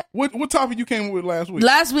like that? What topic you came with last week?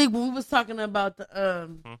 Last week when we was talking about the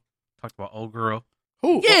Talked about old girl.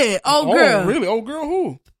 Who? Yeah, old girl. Really? Old girl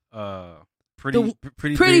who?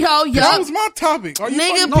 Pretty hoe, young. That was my topic. Are you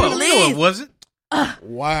Nigga, no, it wasn't.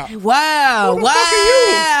 Wow. Wow. Who the fuck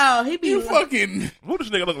are He be you fucking. What does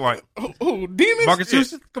this nigga look like? Oh, Demons? Marcus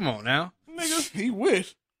Houston? Come on now. Nigga, he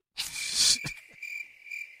wish.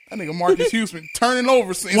 That nigga Marcus Houston turning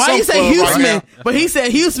over. Why you say Houston? Right, but he said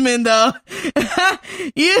Houston though.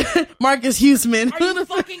 Yeah, Marcus Houston. Are you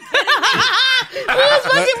fucking kidding me? Who's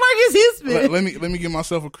fucking Marcus Houston? Let me give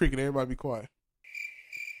myself a cricket. Everybody be quiet.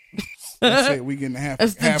 That's it. We getting half.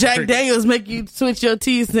 That's the Jack Daniels make you switch your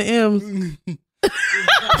T's to M's.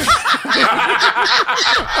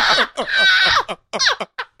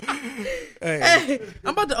 Hey,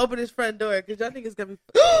 I'm about to open this front door because y'all think it's gonna be.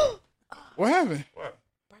 What happened? What?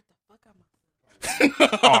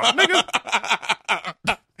 Oh, nigga.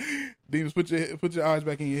 Demons, put your eyes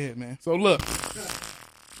back in your head, man. So look.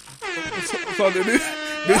 So this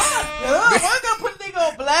why gonna put nigga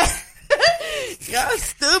on black? Y'all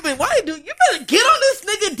stupid. Why you better get on this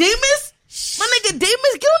nigga, Demons? My nigga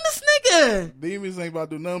Demons, get on this nigga. Demons ain't about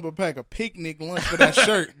to do nothing but pack a picnic lunch for that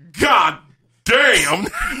shirt. God damn.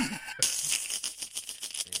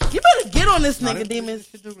 You better get on this nigga, Demons.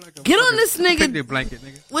 Get on this nigga. Picnic blanket,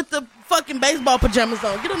 nigga. With the fucking baseball pajamas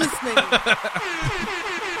on. Get on this nigga.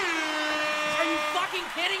 Are you fucking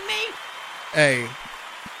kidding me? Hey.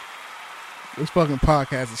 This fucking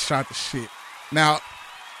podcast is shot to shit. Now,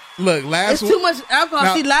 look, it's too much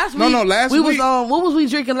alcohol. See, last week. Last week. Was on. What was we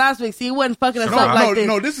drinking last week? See, it wasn't fucking us up like this.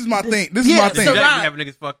 No, this is my thing. This is my thing. The Jack having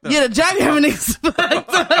niggas fucked up. Yeah, the Jack having niggas fucked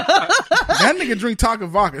up. That nigga drink Taka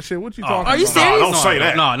vodka. Shit, what you talking about? Are you serious? No, don't say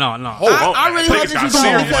that. No. I really hope that you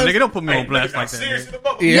Serious, don't. nigga, don't put me on blast like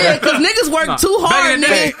that. Yeah, because niggas work too hard,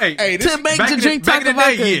 nigga, to make to drink Taka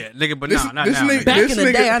vodka. Yeah, nigga, but not now. Back in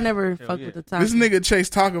the day, I never fucked with the Taka. This nigga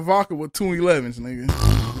chased Taka vodka with 211s, nigga.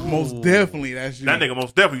 Most definitely, that's you. That nigga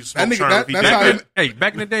most definitely smoke Hey,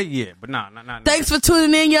 back in the day, yeah, but nah. Thanks for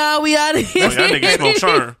tuning in, y'all. We out of here. That nigga smoke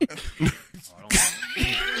churn.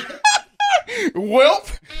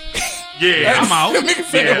 Welp. Yeah, I'm out. Nigga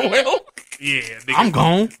said welp. Yeah, nigga, I'm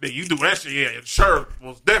gone. Nigga, you do that shit, yeah. Sherm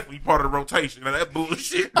was definitely part of the rotation. Now that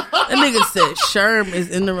bullshit. That nigga said Sherm is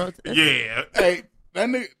in the rotation. Yeah. Hey, that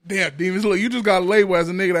nigga, damn, Demons, look, you just got labeled as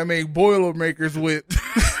a nigga that made Boilermakers with.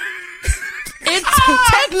 It's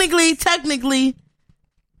technically,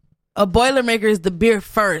 a Boilermaker is the beer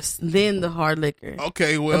first, then the hard liquor.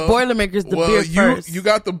 Okay, well, a Boilermaker is the beer first.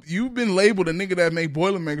 You've been labeled a nigga that made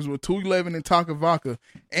Boilermakers with 211 and Taka vodka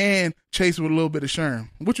and chased with a little bit of Sherm.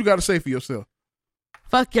 What you got to say for yourself?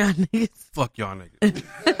 Fuck y'all niggas. Fuck y'all niggas.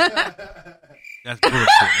 That's bullshit,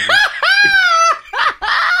 nigga.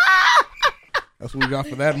 That's what we got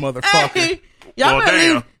for that motherfucker. Hey, y'all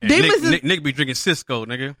damn. Nick be drinking Cisco,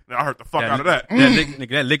 nigga. I heard the fuck out of that.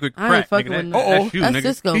 That liquid crack, nigga. That's you, nigga.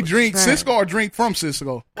 Cisco. He drink Cisco or drink from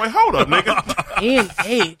Cisco? Wait, hold up, nigga.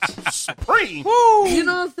 NH. Supreme. Woo. You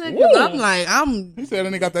know what I'm saying? Because I'm like, He said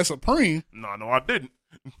that nigga got that Supreme. No, I didn't.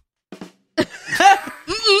 What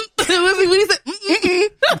did he say?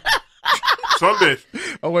 Some bitch.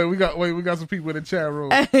 Oh wait, we got some people in the chat room.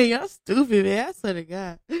 Hey, y'all stupid, man. I swear to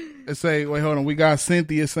God. They say, wait, hold on. We got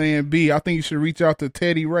Cynthia saying, B, I think you should reach out to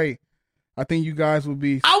Teddy Ray. I think you guys would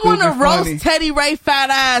be. I want to roast Teddy Ray fat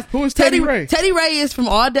ass. Who is Teddy Ray? Teddy Ray is from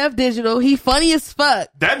All Def Digital. He funny as fuck.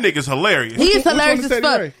 That nigga's hilarious. He is hilarious as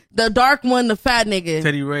fuck. Ray? The dark one, the fat nigga.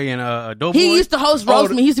 Teddy Ray and Doughboy. He used to host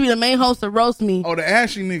Roast Me. He used to be the main host of Roast Me. Oh, the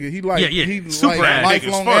ashy nigga. He like he super like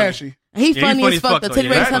lifelong ashy. He funny as fuck. The Teddy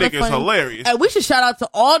Ray's that nigga's hilarious. We should shout out to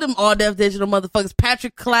all them All Def Digital motherfuckers.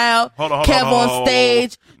 Patrick Cloud, Kev on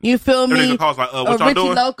stage. You feel me? Richie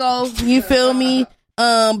Loco. You feel me?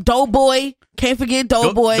 Doughboy. Can't forget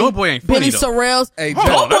Doughboy. Doughboy ain't funny, Billy Sorrells. Hey,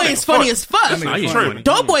 Doughboy is funny as fuck.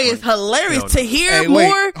 Doughboy is hilarious. To hear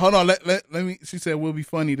more. Hold on. Let me. She said we'll be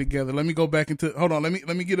funny together. Let me go back into. Hold on. Let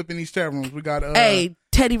me get up in these chat rooms. We got.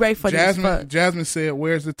 Teddy Ray funny as fuck. Jasmine said,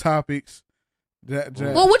 "Where's the topics?"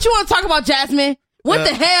 Well, what you want to talk about, Jasmine? What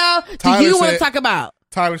the hell do you want to talk about?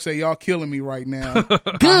 Tyler said, "Y'all killing me right now."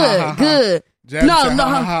 Good.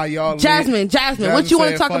 Jasmine Jasmine, what you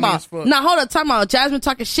want to talk about? Now, hold on, time out. Jasmine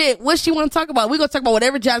talking shit. What she want to talk about? We gonna talk about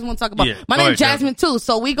whatever Jasmine want to talk about. Yeah, My name's Jasmine too,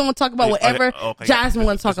 so we gonna talk about whatever Jasmine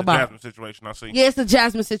want to talk about. Jasmine situation, I see. Yeah, it's a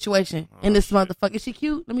Jasmine situation. And this motherfucker, is she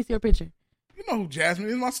cute? Let me see her picture. You know who Jasmine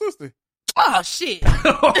is? My sister. Oh shit,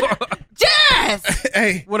 Jazz.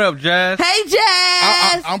 Hey, what up, Jazz? Hey,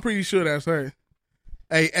 Jazz. I'm pretty sure that's her.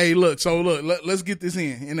 Hey, look. So let's get this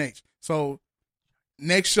in. NH. So.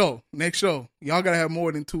 Next show, y'all gotta have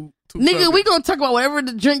more than two. Nigga, subjects. We gonna talk about whatever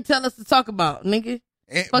the drink tell us to talk about, nigga.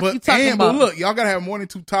 You talking about? But look, y'all gotta have more than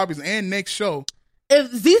 2 topics. And next show,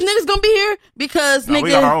 if these niggas gonna be here, because nigga, we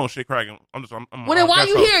got our own shit cracking. I'm well, then why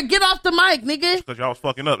you here? Get off the mic, nigga. Because y'all was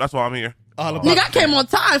fucking up. That's why I'm here. Nigga, I came on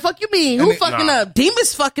time. Fuck you mean? Who fucking up?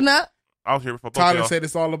 Demon's fucking up. I was here before. Tyler said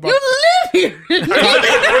it's all about. You live here. You live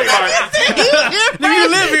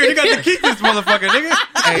here. You got to keep this motherfucker, nigga.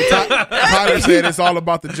 Hey, Tyler said it's all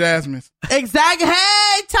about the Jasmines. Exactly.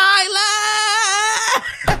 Hey, Tyler.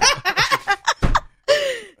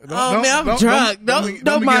 Man, I'm drunk.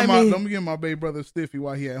 Don't mind me. Don't be getting my baby brother stiffy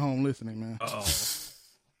while he at home listening, man. Uh-oh.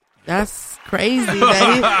 That's crazy, baby.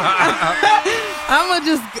 I'm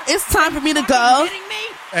just. It's time for me to go.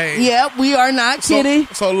 Hey, yep, we are not kidding.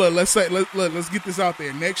 So look, let's get this out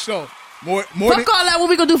there. Next show, more. Fuck all that. What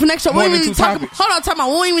we gonna do for next show? Hold on, time out.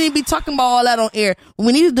 We don't even be talking about all that on air. What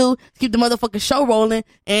we need to do is keep the motherfucking show rolling,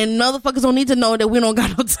 and motherfuckers don't need to know that we don't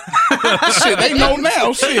got no time. Shit, they know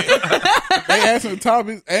now. Shit, they asking the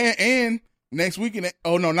topics and next week.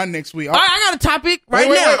 Oh no, not next week. All right, I got a topic now. I'm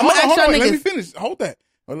gonna ask y'all niggas. Let me finish. Hold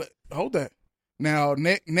that. Now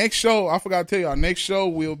next show, I forgot to tell y'all. Next show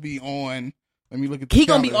will be on. Let me look at the He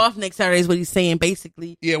gonna be off next Saturday is what he's saying,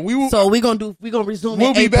 basically. Yeah, we will. So we gonna resume.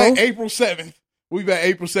 We'll be back April 7th. We'll be back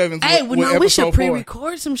April 7th. Hey, we should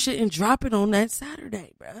pre-record some shit and drop it on that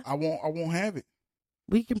Saturday, bro. I won't have it.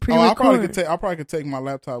 We can pre-record. I probably could take my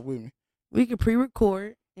laptop with me. We can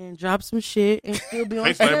pre-record and drop some shit and still be on.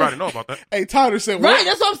 Thanks for everybody know about that. Hey, Tyler said, right,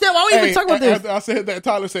 that's what I'm saying. Why we even talk about this? I said that.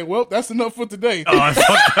 Tyler said, well, that's enough for today.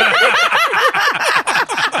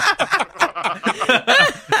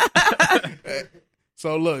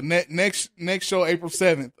 So look, next show, April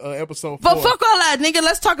 7th, episode 4. But fuck all that, nigga.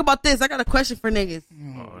 Let's talk about this. I got a question for niggas.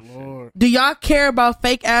 Oh Lord. Do y'all care about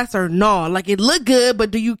fake ass or no? Like, it look good, but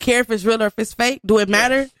do you care if it's real or if it's fake? Do it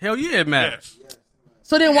matter? Hell yeah, it matters.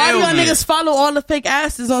 So then why do y'all niggas follow all the fake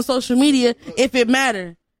asses on social media if it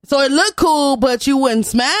matter? So it look cool, but you wouldn't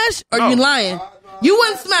smash, or you lying? You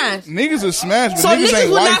wouldn't smash. Niggas would smash, but so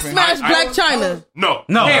niggas would not wifing. smash Blac Chyna. No.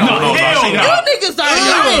 You niggas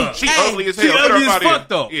are lying. She ugly as hell. She ugly as fuck,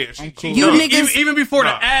 though. Yeah, she cool. You niggas, even before the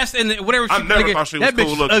ass and whatever she nigga, that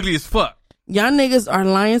bitch is ugly as fuck. Y'all niggas are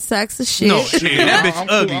lying sacks of shit. No, shit. That bitch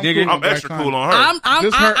ugly, nigga. I'm extra cool on her.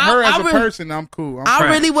 Just her as a person, I'm cool.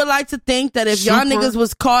 I really would like to think that if y'all niggas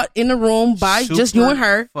was caught in the room by just you and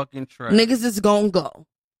her, fucking trash. Niggas is gonna go.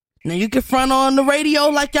 Now you can front on the radio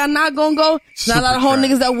like y'all not gonna go. There's not a lot of whole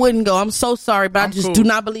niggas that wouldn't go. I'm so sorry, but I just do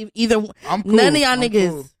not believe either. I'm cool. None of y'all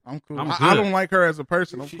niggas. I'm cool. I don't like her as a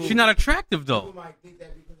person. I'm cool. She's not attractive though.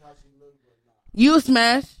 You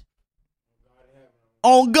smash.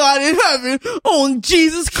 On God in heaven, on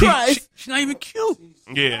Jesus Christ. She's not even cute.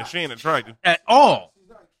 Yeah, she ain't attractive at all.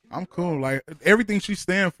 I'm cool. Like everything she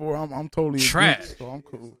stand for, I'm totally trash. Against, so I'm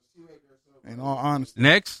cool. In all honesty.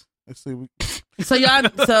 Next. Let's see. So y'all,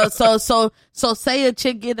 so say a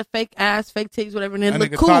chick get a fake ass, fake titties, whatever, and it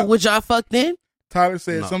look cool. Would y'all fuck then? Tyler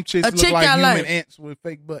said some chicks look like human ants with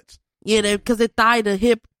fake butts. Yeah, because the thigh to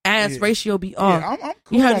hip ass ratio be off. Yeah, I'm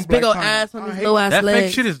cool. You have this big old ass on this little ass that leg. That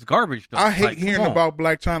fake shit is garbage though. I hate hearing about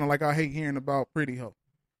Blac Chyna like I hate hearing about Pretty Hoe.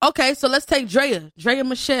 Okay, so let's take Drea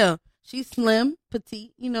Michelle. She's slim,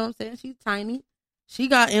 petite, you know what I'm saying? She's tiny. She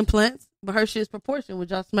got implants, but her shit's proportion. Would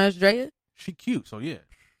y'all smash Drea? She cute, so yeah.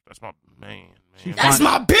 That's my man. That's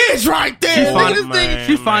my bitch right there.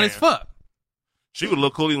 She's fine as fuck. She would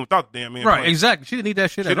look cool even without the damn man. Right, exactly. She didn't need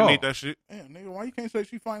that shit at all. She didn't need that shit. Damn, nigga, why you can't say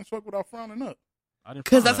she fine as fuck without frowning up?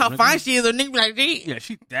 Because that's how fine she is. A nigga like that. Yeah,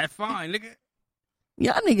 she that fine, nigga.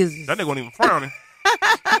 Y'all niggas. That nigga wasn't even frowning.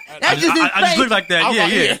 I just look like that.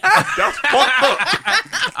 Yeah. That's fucked up.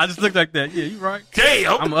 I just look like that. Yeah, you right.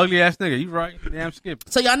 Damn. I'm an ugly ass nigga. You right. Damn skip.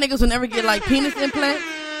 So y'all niggas will never get like penis implants?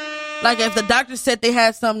 Like if the doctor said they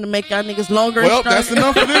had something to make y'all niggas longer. Well, that's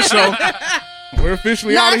enough for this show. We're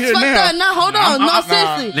officially out of here now. No, hold on.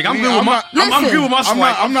 Seriously. Nigga, I'm good with my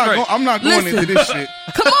swipe. I'm not going into this shit.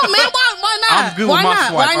 Come on, man. Why not? I'm good with my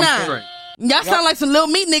swipe. Why not? Y'all sound like some little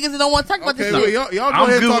meat niggas that don't want to talk about this shit. Y'all go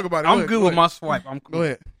ahead and talk about it. I'm good with my swipe. I'm cool. Go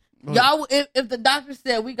ahead. Y'all, if the doctor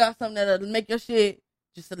said we got something that'll make your shit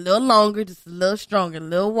just a little longer, just a little stronger, a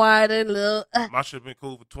little wider, a little. My shit been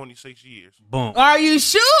cool for 26 years. Boom. Are you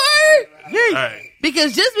sure? Hey.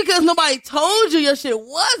 Because just because nobody told you your shit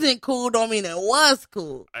wasn't cool, don't mean it was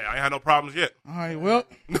cool. Hey, I ain't had no problems yet. All right, well.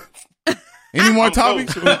 Any more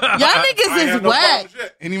topics? Y'all niggas is whack.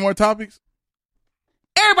 Any more topics?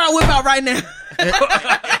 Everybody whip out right now.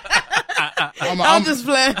 I'm just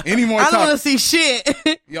playing. Any more topics? I don't want to see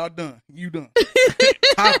shit. Y'all done. You done.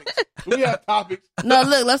 Topics. We have topics. No,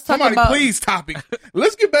 look, let's talk Somebody about. Please, topics.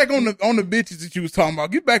 Let's get back on the bitches that you was talking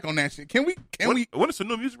about. Get back on that shit. Can we? When is the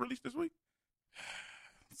new music released this week?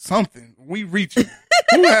 Something. We reaching.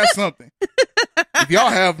 Who has something? If y'all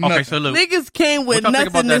have nothing. Okay, so look. Niggas came with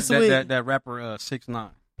nothing this week. That rapper 6ix9ine.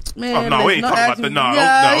 Man, no, we ain't talking about that. No,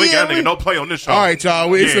 we got nigga no play on this show. All right,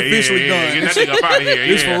 y'all. It's officially done. Get that nigga up out of here.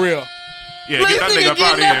 It's for real. Yeah, get that nigga up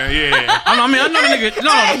out of here. Yeah. I know the nigga.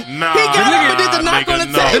 No. He got did the knock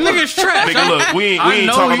on the table. The nigga's trash. Nigga, look, we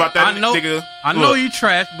ain't talking about that nigga. I know you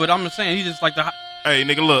trash, but I'm just saying he just like the. Hey,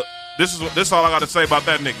 nigga, look. This is all I got to say about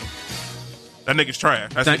that nigga. That nigga's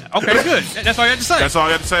trash. Okay, good. That's all you had to say. That's all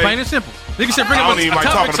you had to say. Plain and simple. Nigga said bring I don't even like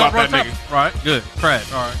talking about that nigga. Right, good.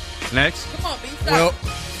 Trash. All right. Next. Come on, B. Well,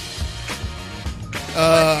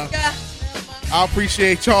 I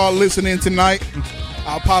appreciate y'all listening tonight.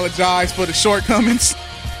 I apologize for the shortcomings.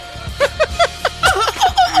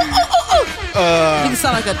 You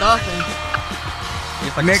sound like a dolphin.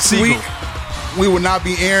 Like next week, we will not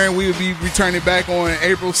be airing. We will be returning back on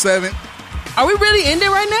April 7th. Are we really ending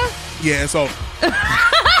right now? Yeah, it's over.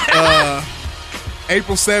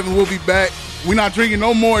 April 7th, we'll be back. We're not drinking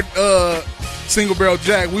no more Single Barrel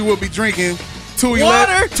Jack. We will be drinking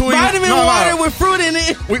 211. Vitamin water with fruit in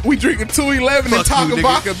it. We drinking 211 and Tonka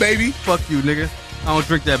Vodka, baby. Fuck you, nigga. I don't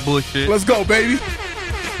drink that bullshit. Let's go, baby.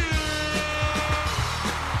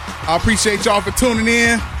 I appreciate y'all for tuning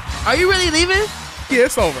in. Are you really leaving? Yeah,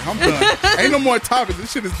 it's over. I'm done. Ain't no more topics.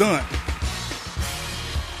 This shit is done.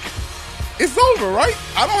 It's over, right?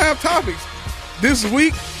 I don't have topics. This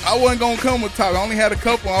week, I wasn't going to come with topics. I only had a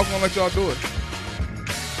couple. I was going to let y'all do it.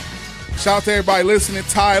 Shout out to everybody listening.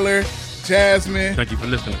 Tyler, Jasmine. Thank you for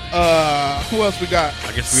listening. Who else we got?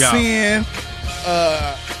 I guess we got Sin,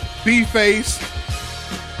 B-Face.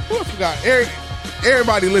 Who else we got?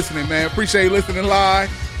 Everybody listening, man. Appreciate you listening live.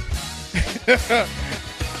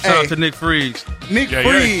 Shout out to Nick Freeze. Nick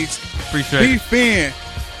Freeze. Appreciate it. B-Fin.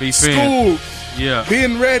 B-Fin. School. Yeah.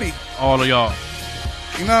 Being ready. All of y'all.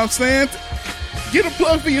 You know what I'm saying? Get a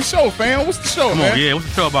plug for your show, fam. What's the show, Come man? on, yeah. What's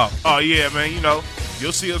the show about? Oh, yeah, man. You know,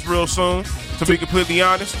 you'll see us real soon, to be completely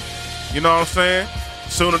honest. You know what I'm saying?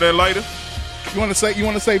 Sooner than later. You want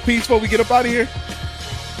to say peace before we get up out of here?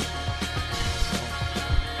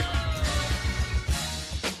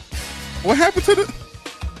 What happened to the...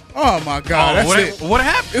 Oh, my God. That's it. What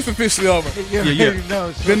happened? It's officially over.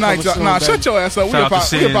 Yeah. Good night, y'all. Nah, shut your ass up. We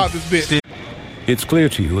about this bitch. It's clear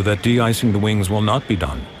to you that de-icing the wings will not be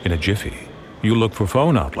done in a jiffy. You look for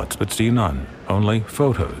phone outlets, but see none. Only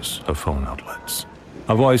photos of phone outlets.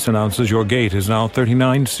 A voice announces your gate is now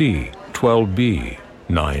 39C, 12B,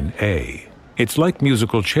 9A. It's like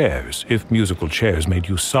musical chairs, if musical chairs made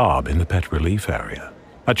you sob in the pet relief area.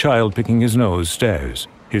 A child picking his nose stares.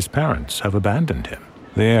 His parents have abandoned him.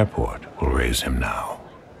 The airport will raise him now.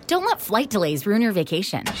 Don't let flight delays ruin your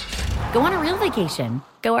vacation. Go on a real vacation.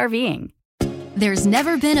 Go RVing. There's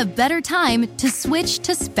never been a better time to switch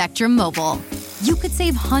to Spectrum Mobile. You could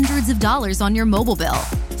save hundreds of dollars on your mobile bill.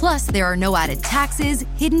 Plus, there are no added taxes,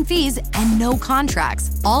 hidden fees, and no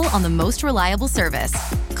contracts, all on the most reliable service.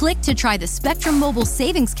 Click to try the Spectrum Mobile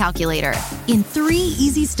Savings Calculator. In 3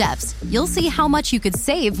 easy steps, you'll see how much you could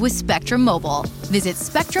save with Spectrum Mobile. Visit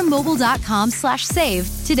spectrummobile.com/save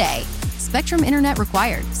today. Spectrum Internet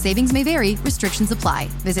required. Savings may vary. Restrictions apply.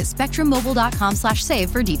 Visit spectrummobile.com/save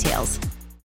for details.